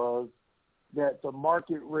me was that the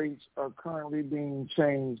market rates are currently being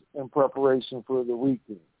changed in preparation for the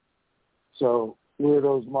weekend. So where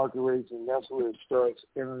those market rates, and that's where it starts,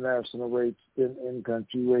 international rates, then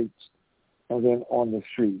in-country rates, and then on the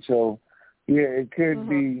street. So, yeah, it could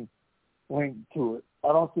be linked to it. I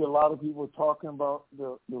don't see a lot of people talking about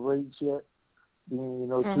the rates yet, being,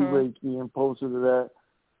 two rates being posted to that,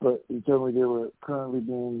 but he told me they were currently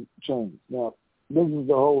being changed. Now, this is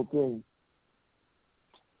the whole thing.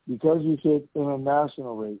 Because you said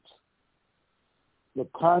international rates, the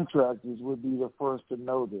contractors would be the first to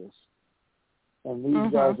know this. And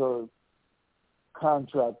these guys are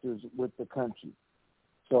contractors with the country.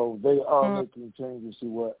 So they are making changes to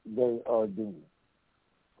what they are doing.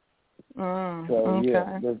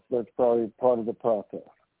 Yeah, that's probably part of the process.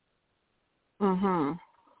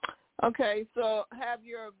 Okay, so have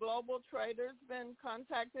your global traders been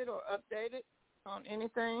contacted or updated on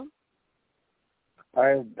anything?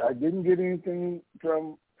 I didn't get anything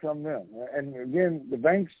from them. And again, the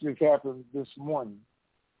banks just happened this morning.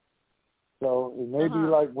 So it may be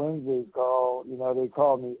like Wednesday's call. They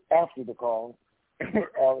called me after the call,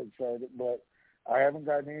 all excited, but I haven't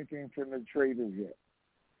gotten anything from the traders yet.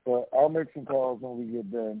 But I'll make some calls when we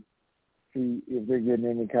get done, see if they're getting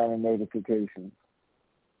any kind of notification.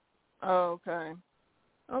 Okay.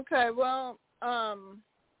 Okay, well,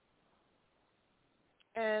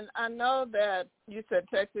 and I know that you said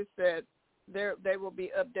Texas said they will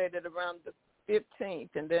be updated around the 15th,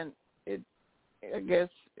 and then I guess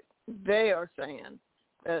they are saying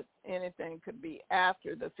that anything could be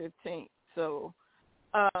after the 15th. So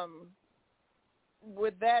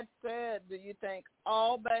with that said, do you think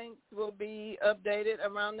all banks will be updated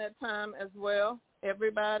around that time as well?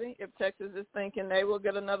 Everybody, if Texas is thinking they will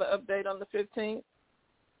get another update on the 15th?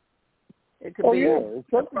 It could be. Yeah. If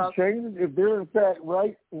something changes, if they're in fact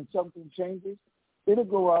right and something changes, it'll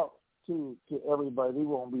go out to everybody. They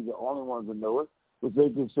won't be the only ones to know it. But they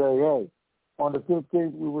can say, hey, on the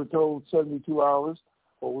 15th we were told 72 hours,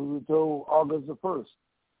 or we were told August the 1st,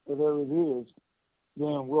 whatever it is,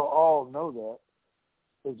 then we'll all know that.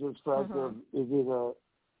 It's just fact of, is it a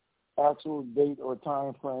actual date or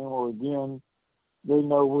time frame, or again, they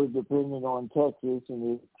know we're dependent on Texas and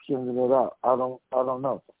they're sending it out. I don't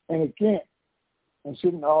know. And it can't and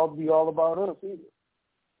shouldn't all be all about us either.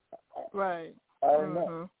 Right. I don't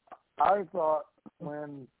know. I thought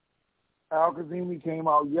when Al-Kazemi came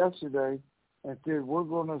out yesterday and said we're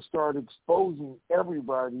going to start exposing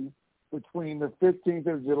everybody between the 15th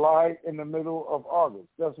of July and the middle of August.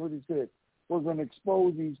 That's what he said. We're going to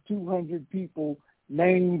expose these 200 people,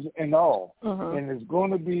 names and all. And there's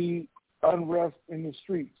going to be unrest in the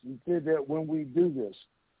streets. He said that when we do this.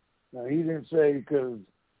 Now, he didn't say because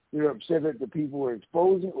they're upset that the people are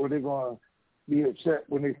exposing, or they're going to be upset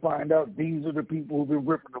when they find out these are the people who've been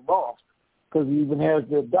ripping them off, because he even has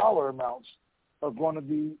the dollar amounts are going to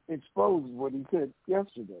be exposed, what he said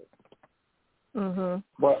yesterday.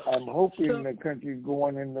 But I'm hoping the country's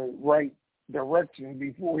going in the right direction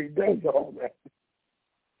before he does all that.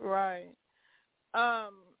 Right.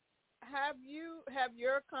 Have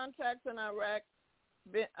your contacts in Iraq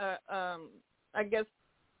been, I guess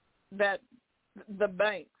that the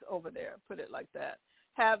banks over there, put it like that,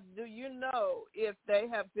 do you know if they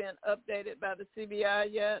have been updated by the CBI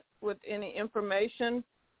yet with any information?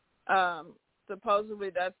 Supposedly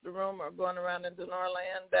that's the rumor going around in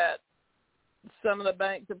Dinorland that some of the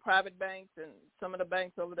banks, the private banks, and some of the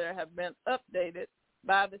banks over there have been updated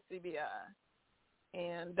by the CBI.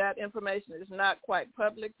 And that information is not quite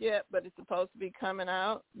public yet, but it's supposed to be coming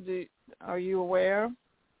out. Are you aware?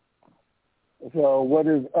 So what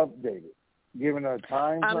is updated? Given a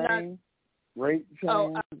time frame, rate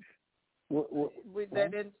change? They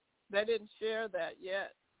didn't share that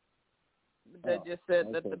yet. They just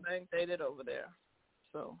said that the bank dated over there.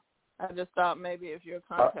 So I just thought maybe if your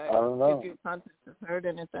contact, if your contact has heard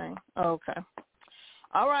anything. Okay.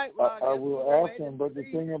 All right. Well, I will ask them, but the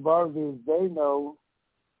thing about it is they know,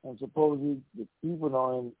 and supposedly the people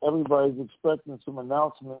know, and everybody's expecting some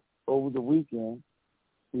announcement over the weekend.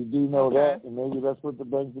 We do know that, and maybe that's what the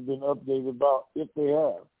banks have been updated about, if they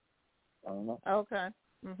have. I don't know. Okay.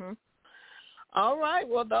 All right.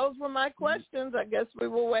 Well, those were my questions. I guess we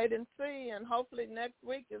will wait and see, and hopefully next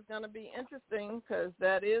week is going to be interesting because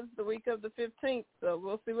that is the week of the 15th, so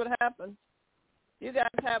we'll see what happens. You guys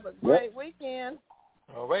have a great weekend.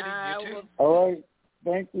 All righty, you too. All right.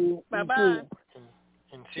 Thank you. Bye-bye.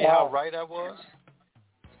 And see how right I was?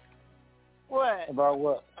 What? About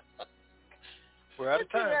what? We're out of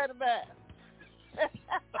time. What you read about?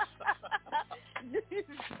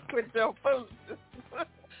 Quit your food.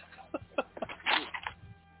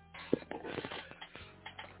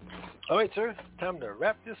 All right, sir. Time to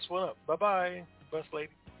wrap this one up. Bye-bye, bus lady.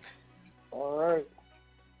 All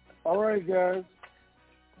right, guys.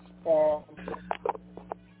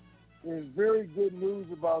 There's very good news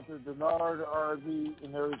about the Denard RV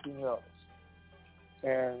and everything else.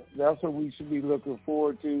 And that's what we should be looking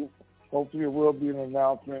forward to. Hopefully there will be an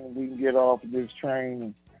announcement and we can get off of this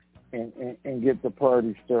train and get the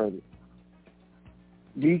party started.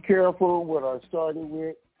 Be careful what I started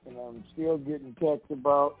with, and I'm still getting texts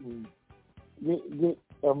about. And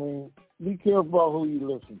be careful about who you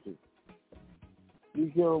listen to.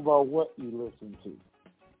 Be careful about what you listen to.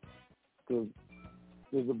 Because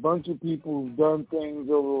there's a bunch of people who've done things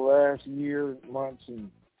over the last year, months,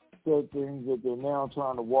 and said things that they're now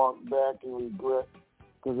trying to walk back and regret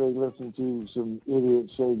because they listened to some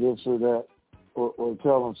idiot say this or that or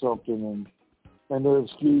tell them something. And their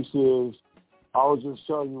excuse is, I was just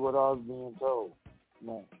telling you what I was being told.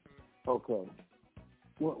 No. Okay.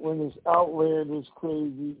 When it's outlandish,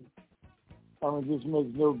 crazy, it just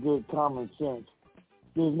makes no good common sense.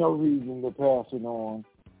 There's no reason to pass it on,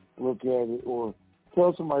 look at it, or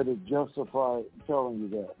tell somebody to justify telling you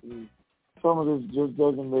that. Some of this just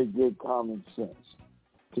doesn't make good common sense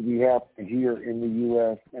to be happening here in the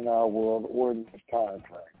U.S., in our world, or in this time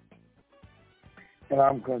frame. And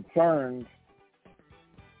I'm concerned,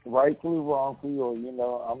 rightfully, wrongfully, or,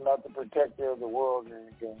 I'm not the protector of the world or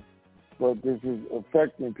anything, but this is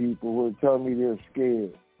affecting people who are telling me they're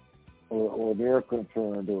scared or they're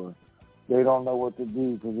concerned or they don't know what to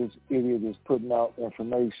do because this idiot is putting out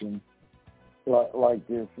information like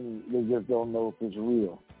this and they just don't know if it's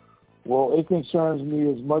real. Well, it concerns me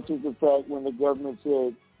as much as the fact when the government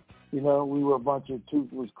said, we were a bunch of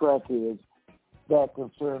toothless crackheads. That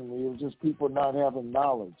concerned me. It was just people not having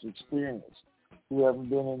knowledge, experience, who haven't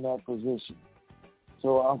been in that position.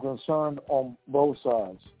 So I'm concerned on both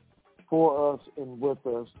sides, for us and with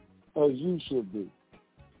us, as you should be.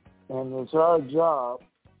 And it's our job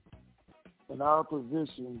and our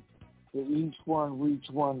position that each one reach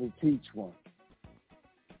one to teach one.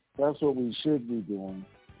 That's what we should be doing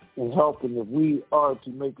and helping. If we are to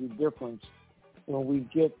make a difference when we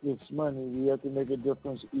get this money, we have to make a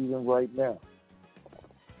difference even right now.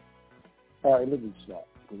 All right, let me stop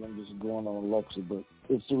because I'm just going on a lecture, but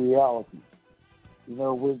it's the reality.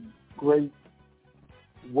 With great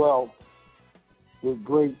wealth, with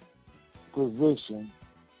great position,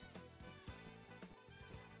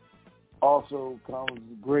 also comes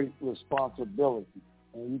great responsibility.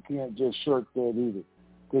 And you can't just shirk that either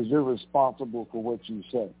because you're responsible for what you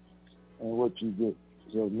say and what you do.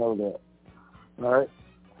 So know that. All right?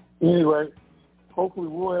 Anyway, hopefully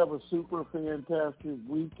we'll have a super fantastic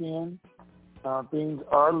weekend. Things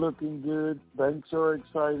are looking good. Banks are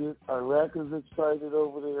excited. Iraq is excited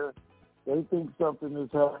over there. They think something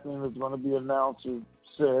is happening that's going to be announced or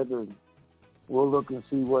said, and we'll look and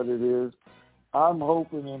see what it is. I'm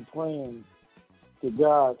hoping and praying to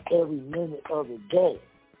God every minute of the day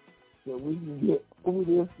that we can get through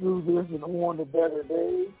this, and on to better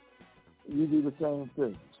days. You do the same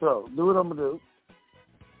thing. So do what I'm going to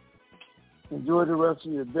do. Enjoy the rest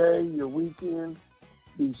of your day, your weekend.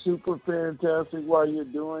 Be super fantastic while you're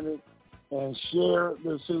doing it, and share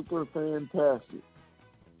the super fantastic.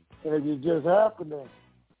 And if you just happen to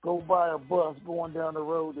go by a bus going down the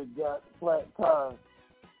road that got flat tires,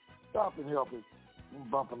 stop and help it from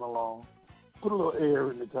bumping along. Put a little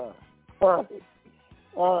air in the tire. All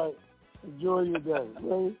right. Enjoy your day.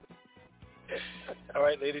 Ready? All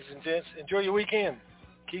right, ladies and gents, enjoy your weekend.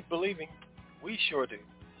 Keep believing. We sure do.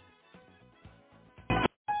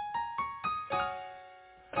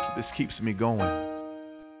 This keeps me going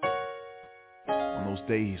on those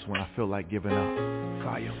days when I feel like giving up.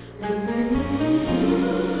 Fire.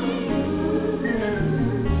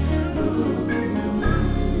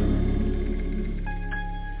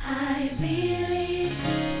 I believe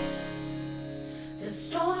the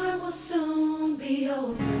storm will soon be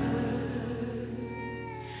over.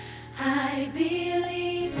 I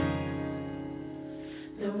believe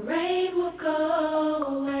the rain will go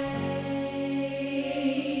away.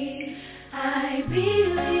 I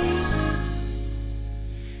believe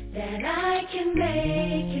that I can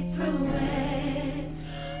make it through it.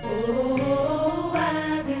 Oh,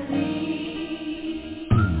 I believe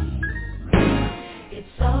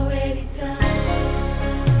it's already done.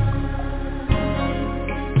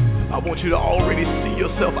 I want you to already see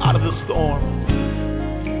yourself out of the storm.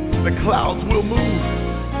 The clouds will move.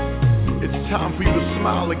 It's time for you to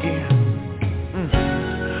smile again.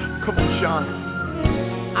 Come on, Sean.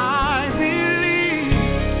 I believe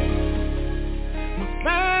my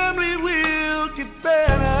family will get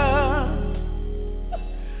better.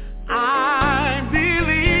 I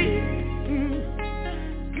believe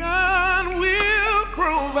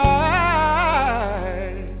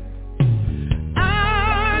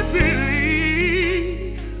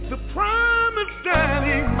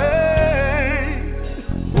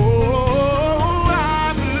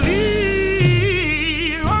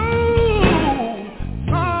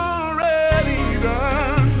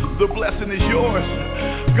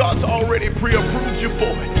God's already pre-approved you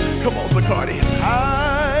for it. Come on, Zacardi.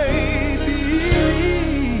 I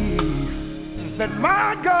believe that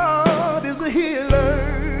my God is a healer.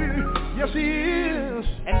 Yes, he is.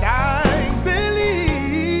 And I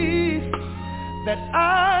believe that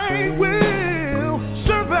I will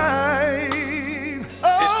survive.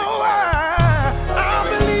 Oh,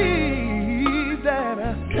 I believe that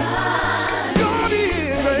God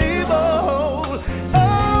is able.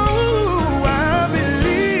 Oh, I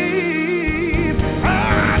believe. I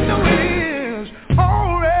know it is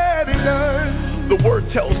already done. The word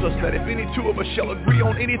tells us that if any two of us shall agree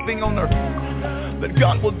on anything on earth, that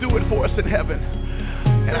God will do it for us in heaven.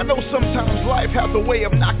 And I know sometimes life has a way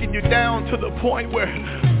of knocking you down to the point where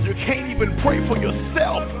you can't even pray for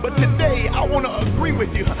yourself. But today I want to agree with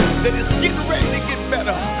you that it's getting ready to get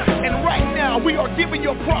better. And right now we are giving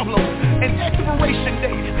your problem an expiration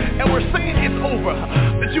date. And we're saying it's over.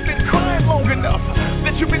 That you've been crying long enough.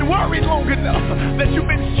 That you've been worried long enough. That you've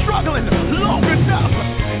been struggling long enough.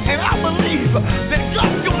 And I believe that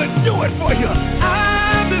God's going to do it for you.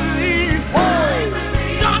 I believe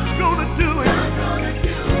God's going to do it.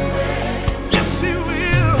 Yes, he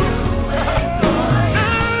will. I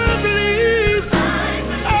believe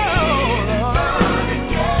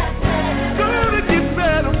gonna get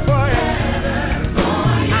better for you.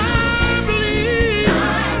 I believe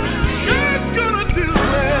God's gonna do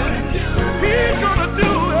it. He's gonna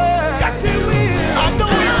do it. Yes, he will. I know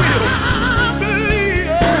he will. I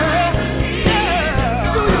believe it.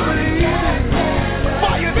 Yeah. Do you believe it?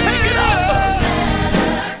 Fire, take it up.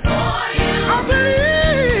 I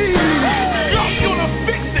believe God's gonna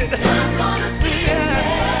fix it.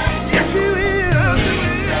 Yes, he will.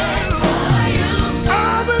 I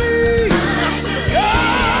believe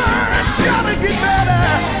God's gonna get better.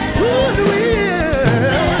 Who's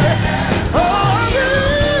will? Oh, I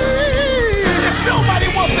believe if nobody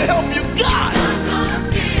wants to help you, God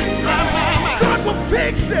will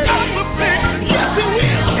fix it. God will fix it. Yes, he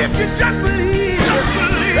will. If you just believe.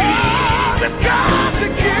 Oh, it's got to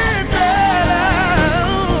get better.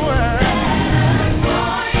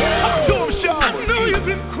 Talk to him, Sean. I know you've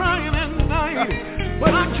been crying at night,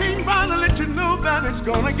 but I came by to let you know that it's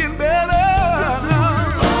gonna get better.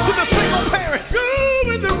 To the single parent,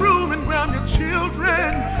 go in the room and grab your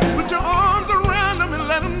children, put your arms around them and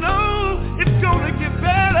let them know it's gonna get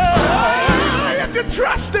better. If you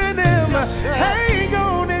trust in him, hang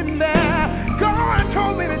on in there. God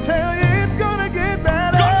told me to tell you it's gonna get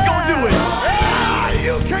better. God's gonna do it.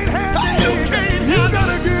 You can't handle it. You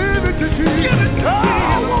gotta give it to Jesus.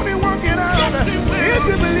 Oh, won't he work it out? Yes, if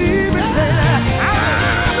you believe it, then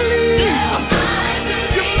I believe.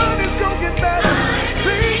 Your money's gonna get better.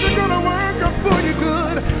 Things are gonna work out for you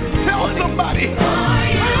good. Tell somebody.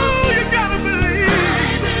 Oh, you gotta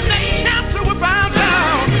believe. That cancer will bow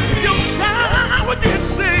down. Your child will get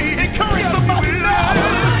saved. Encourage somebody now.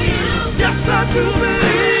 Yes, I do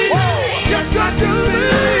believe. Yes, I do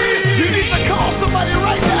believe. You need to call somebody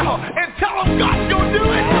right now and tell them God's gonna do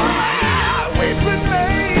it. We've been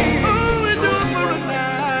made. Oh, we do it for us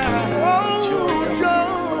now. Oh,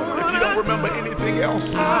 John. If you don't remember anything else,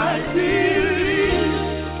 I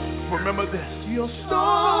believe. remember this. Your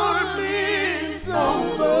storm is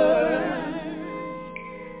over.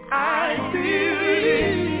 I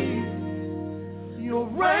believe. Your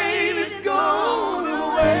rain is gone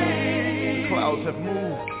away. Clouds have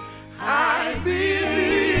moved. I believe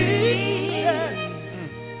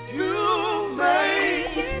you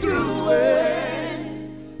make it through it.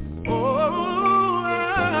 Oh,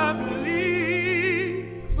 I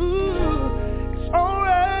believe it's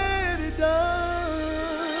already done.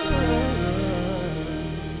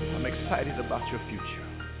 I'm excited about your future.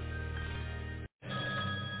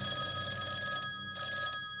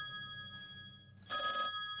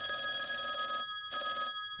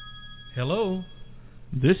 Hello,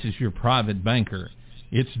 this is your private banker.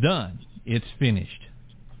 It's done. It's finished.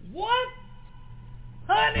 What?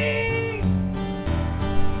 Honey!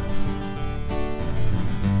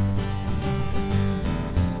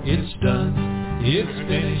 It's done. It's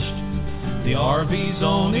finished. The RV's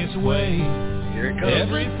on its way. Here it comes.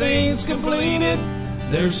 Everything's completed.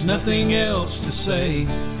 There's nothing else to say.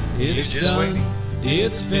 It's just done. waiting.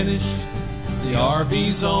 It's finished. The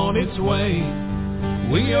RV's on its way.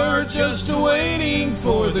 We are just waiting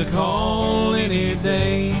for the call any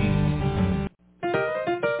day.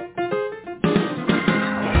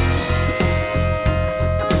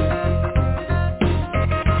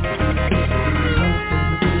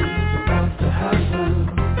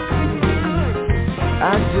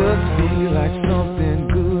 I just feel like something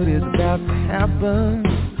good is about to happen.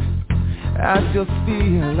 I I just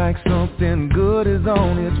feel like something good is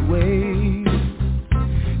on its way.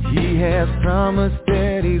 He has promised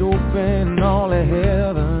that he'd open all of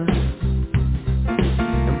heaven.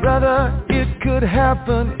 And brother, it could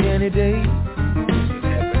happen any day.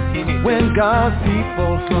 When God's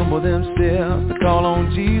people humble themselves to call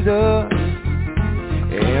on Jesus,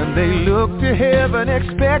 and they look to heaven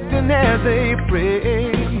expecting as they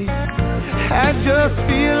pray. I just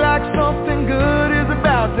feel like something good is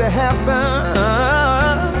about to happen.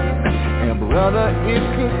 And brother, it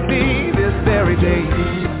could be this very day.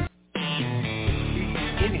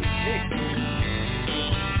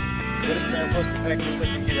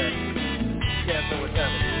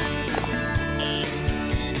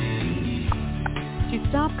 To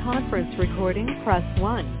stop conference recording, press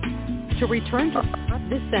 1. To return to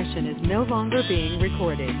this session is no longer being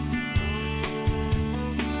recorded.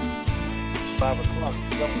 5 o'clock.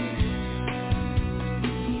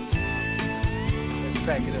 Let's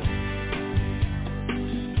back it up.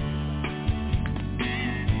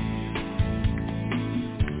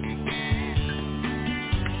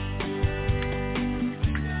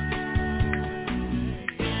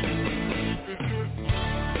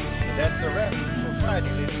 And that's the wrap for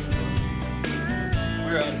Friday, ladies and gentlemen.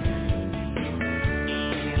 We're out.